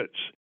to bits.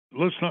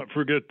 Let's not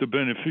forget the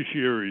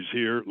beneficiaries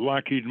here: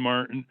 Lockheed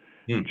Martin,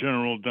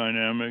 General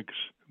Dynamics,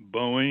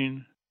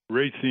 Boeing,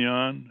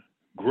 Raytheon,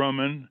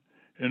 Grumman,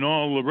 and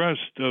all the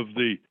rest of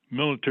the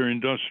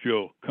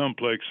military-industrial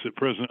complex that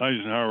President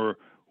Eisenhower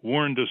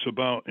warned us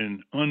about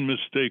in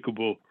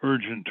unmistakable,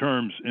 urgent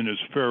terms in his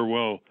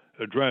farewell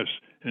address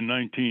in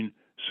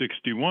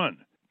 1961.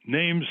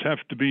 Names have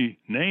to be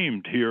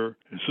named here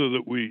so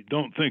that we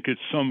don't think it's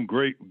some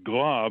great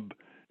glob.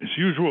 It's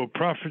usual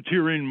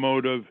profiteering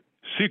motive,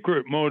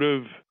 secret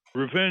motive,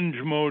 revenge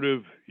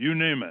motive, you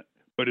name it.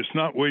 But it's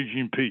not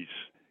waging peace.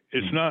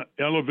 It's not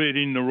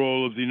elevating the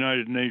role of the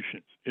United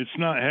Nations. It's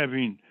not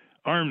having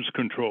arms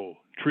control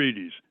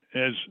treaties,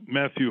 as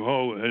Matthew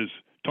Hull has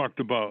talked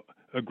about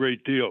a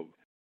great deal.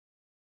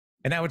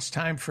 And now it's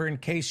time for In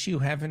Case You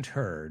Haven't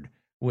Heard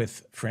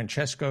with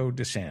Francesco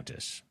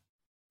DeSantis.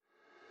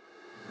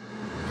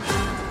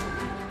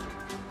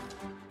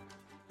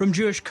 From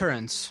Jewish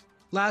Currents.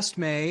 Last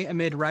May,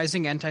 amid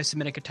rising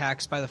anti-Semitic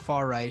attacks by the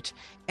far right,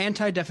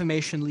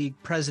 Anti-Defamation League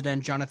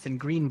President Jonathan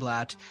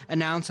Greenblatt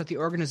announced that the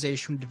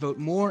organization would devote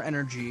more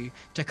energy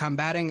to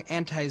combating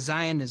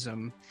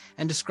anti-Zionism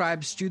and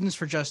described Students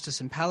for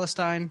Justice in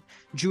Palestine,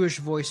 Jewish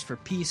Voice for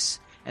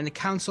Peace, and the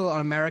Council on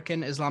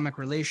American Islamic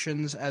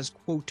Relations as,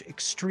 quote,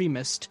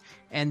 extremist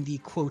and the,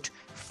 quote,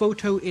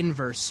 photo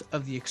inverse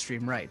of the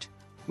extreme right.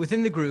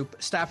 Within the group,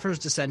 staffers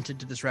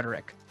dissented to this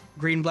rhetoric.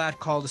 Greenblatt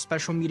called a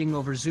special meeting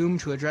over Zoom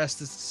to address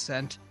this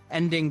dissent,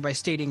 ending by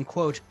stating,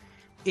 quote,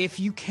 if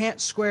you can't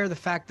square the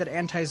fact that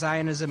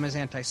anti-Zionism is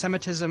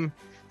anti-Semitism,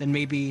 then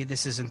maybe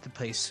this isn't the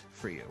place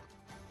for you.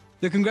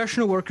 The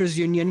Congressional Workers'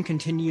 Union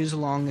continues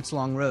along its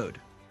long road.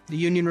 The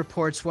union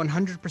reports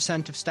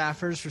 100% of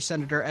staffers for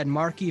Senator Ed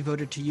Markey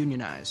voted to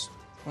unionize.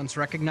 Once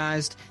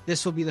recognized,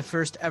 this will be the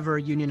first ever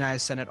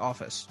unionized Senate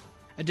office.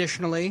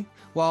 Additionally,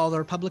 while the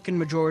Republican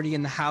majority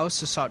in the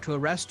House has sought to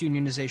arrest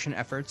unionization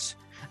efforts,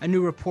 a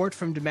new report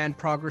from Demand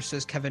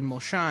Progress's Kevin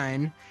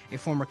Mulshine, a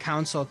former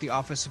counsel at the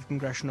Office of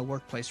Congressional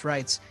Workplace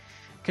Rights,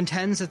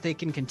 contends that they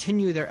can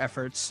continue their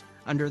efforts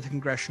under the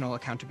Congressional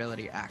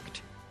Accountability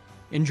Act.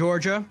 In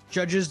Georgia,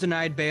 judges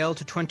denied bail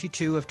to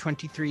 22 of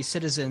 23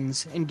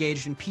 citizens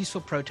engaged in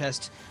peaceful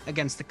protests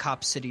against the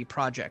Cop City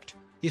project.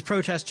 These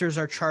protesters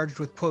are charged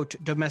with, quote,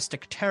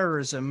 domestic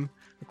terrorism,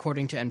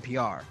 according to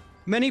NPR.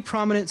 Many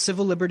prominent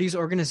civil liberties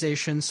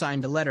organizations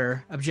signed a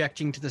letter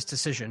objecting to this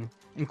decision,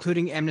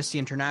 including Amnesty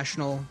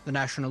International, the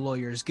National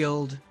Lawyers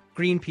Guild,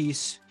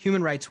 Greenpeace,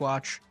 Human Rights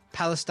Watch,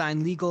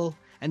 Palestine Legal,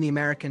 and the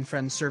American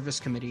Friends Service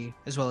Committee,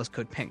 as well as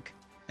Code Pink.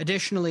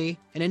 Additionally,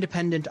 an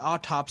independent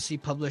autopsy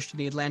published in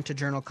the Atlanta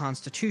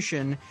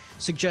Journal-Constitution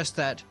suggests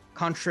that,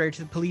 contrary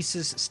to the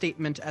police's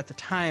statement at the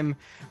time,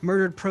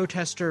 murdered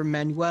protester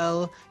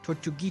Manuel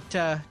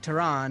Tortuguita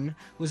Terán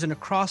was in a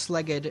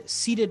cross-legged,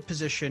 seated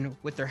position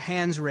with their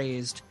hands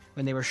raised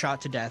when they were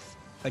shot to death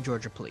by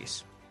Georgia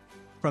police.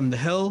 From The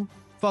Hill,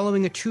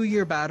 following a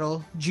 2-year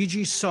battle,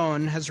 Gigi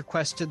Sohn has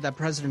requested that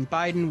President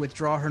Biden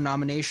withdraw her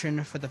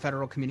nomination for the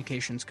Federal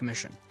Communications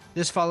Commission.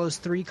 This follows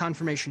 3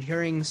 confirmation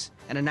hearings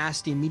and a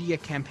nasty media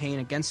campaign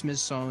against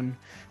Ms. Sohn,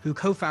 who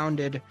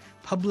co-founded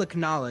Public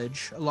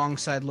Knowledge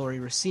alongside Lori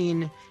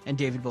Racine and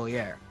David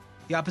Bollier.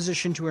 The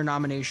opposition to her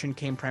nomination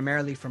came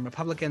primarily from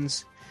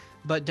Republicans,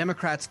 but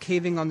Democrats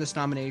caving on this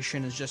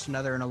nomination is just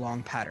another in a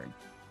long pattern.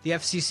 The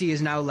FCC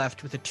is now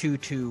left with a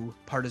 2-2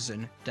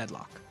 partisan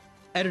deadlock.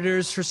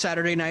 Editors for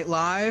Saturday Night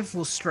Live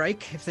will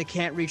strike if they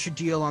can't reach a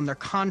deal on their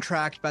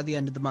contract by the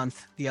end of the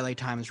month, the LA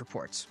Times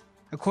reports.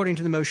 According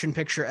to the Motion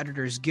Picture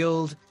Editors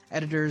Guild,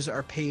 editors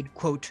are paid,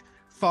 quote,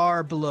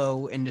 far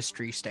below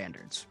industry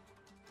standards.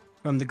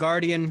 From The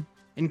Guardian,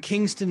 in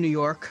Kingston, New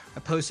York, a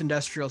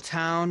post-industrial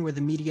town where the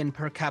median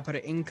per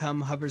capita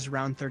income hovers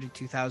around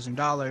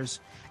 $32,000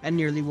 and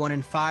nearly 1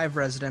 in 5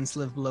 residents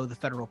live below the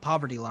federal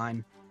poverty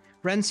line,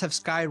 rents have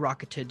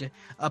skyrocketed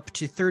up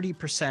to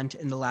 30%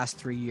 in the last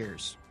 3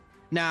 years.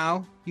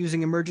 Now,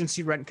 using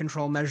emergency rent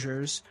control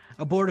measures,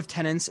 a board of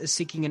tenants is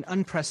seeking an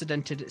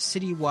unprecedented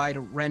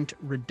citywide rent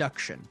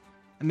reduction.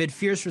 Amid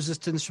fierce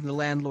resistance from the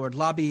landlord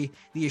lobby,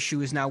 the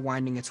issue is now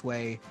winding its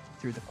way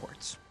through the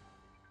courts.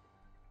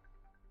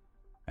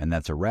 And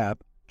that's a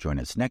wrap. Join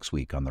us next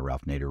week on the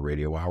Ralph Nader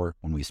Radio Hour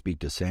when we speak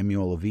to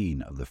Samuel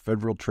Levine of the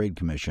Federal Trade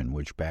Commission,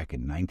 which back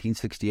in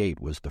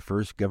 1968 was the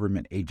first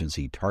government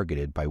agency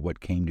targeted by what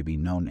came to be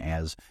known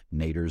as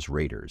Nader's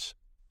Raiders.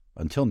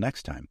 Until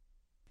next time.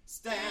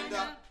 Stand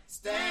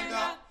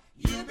up,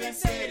 you've been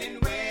sitting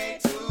way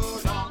too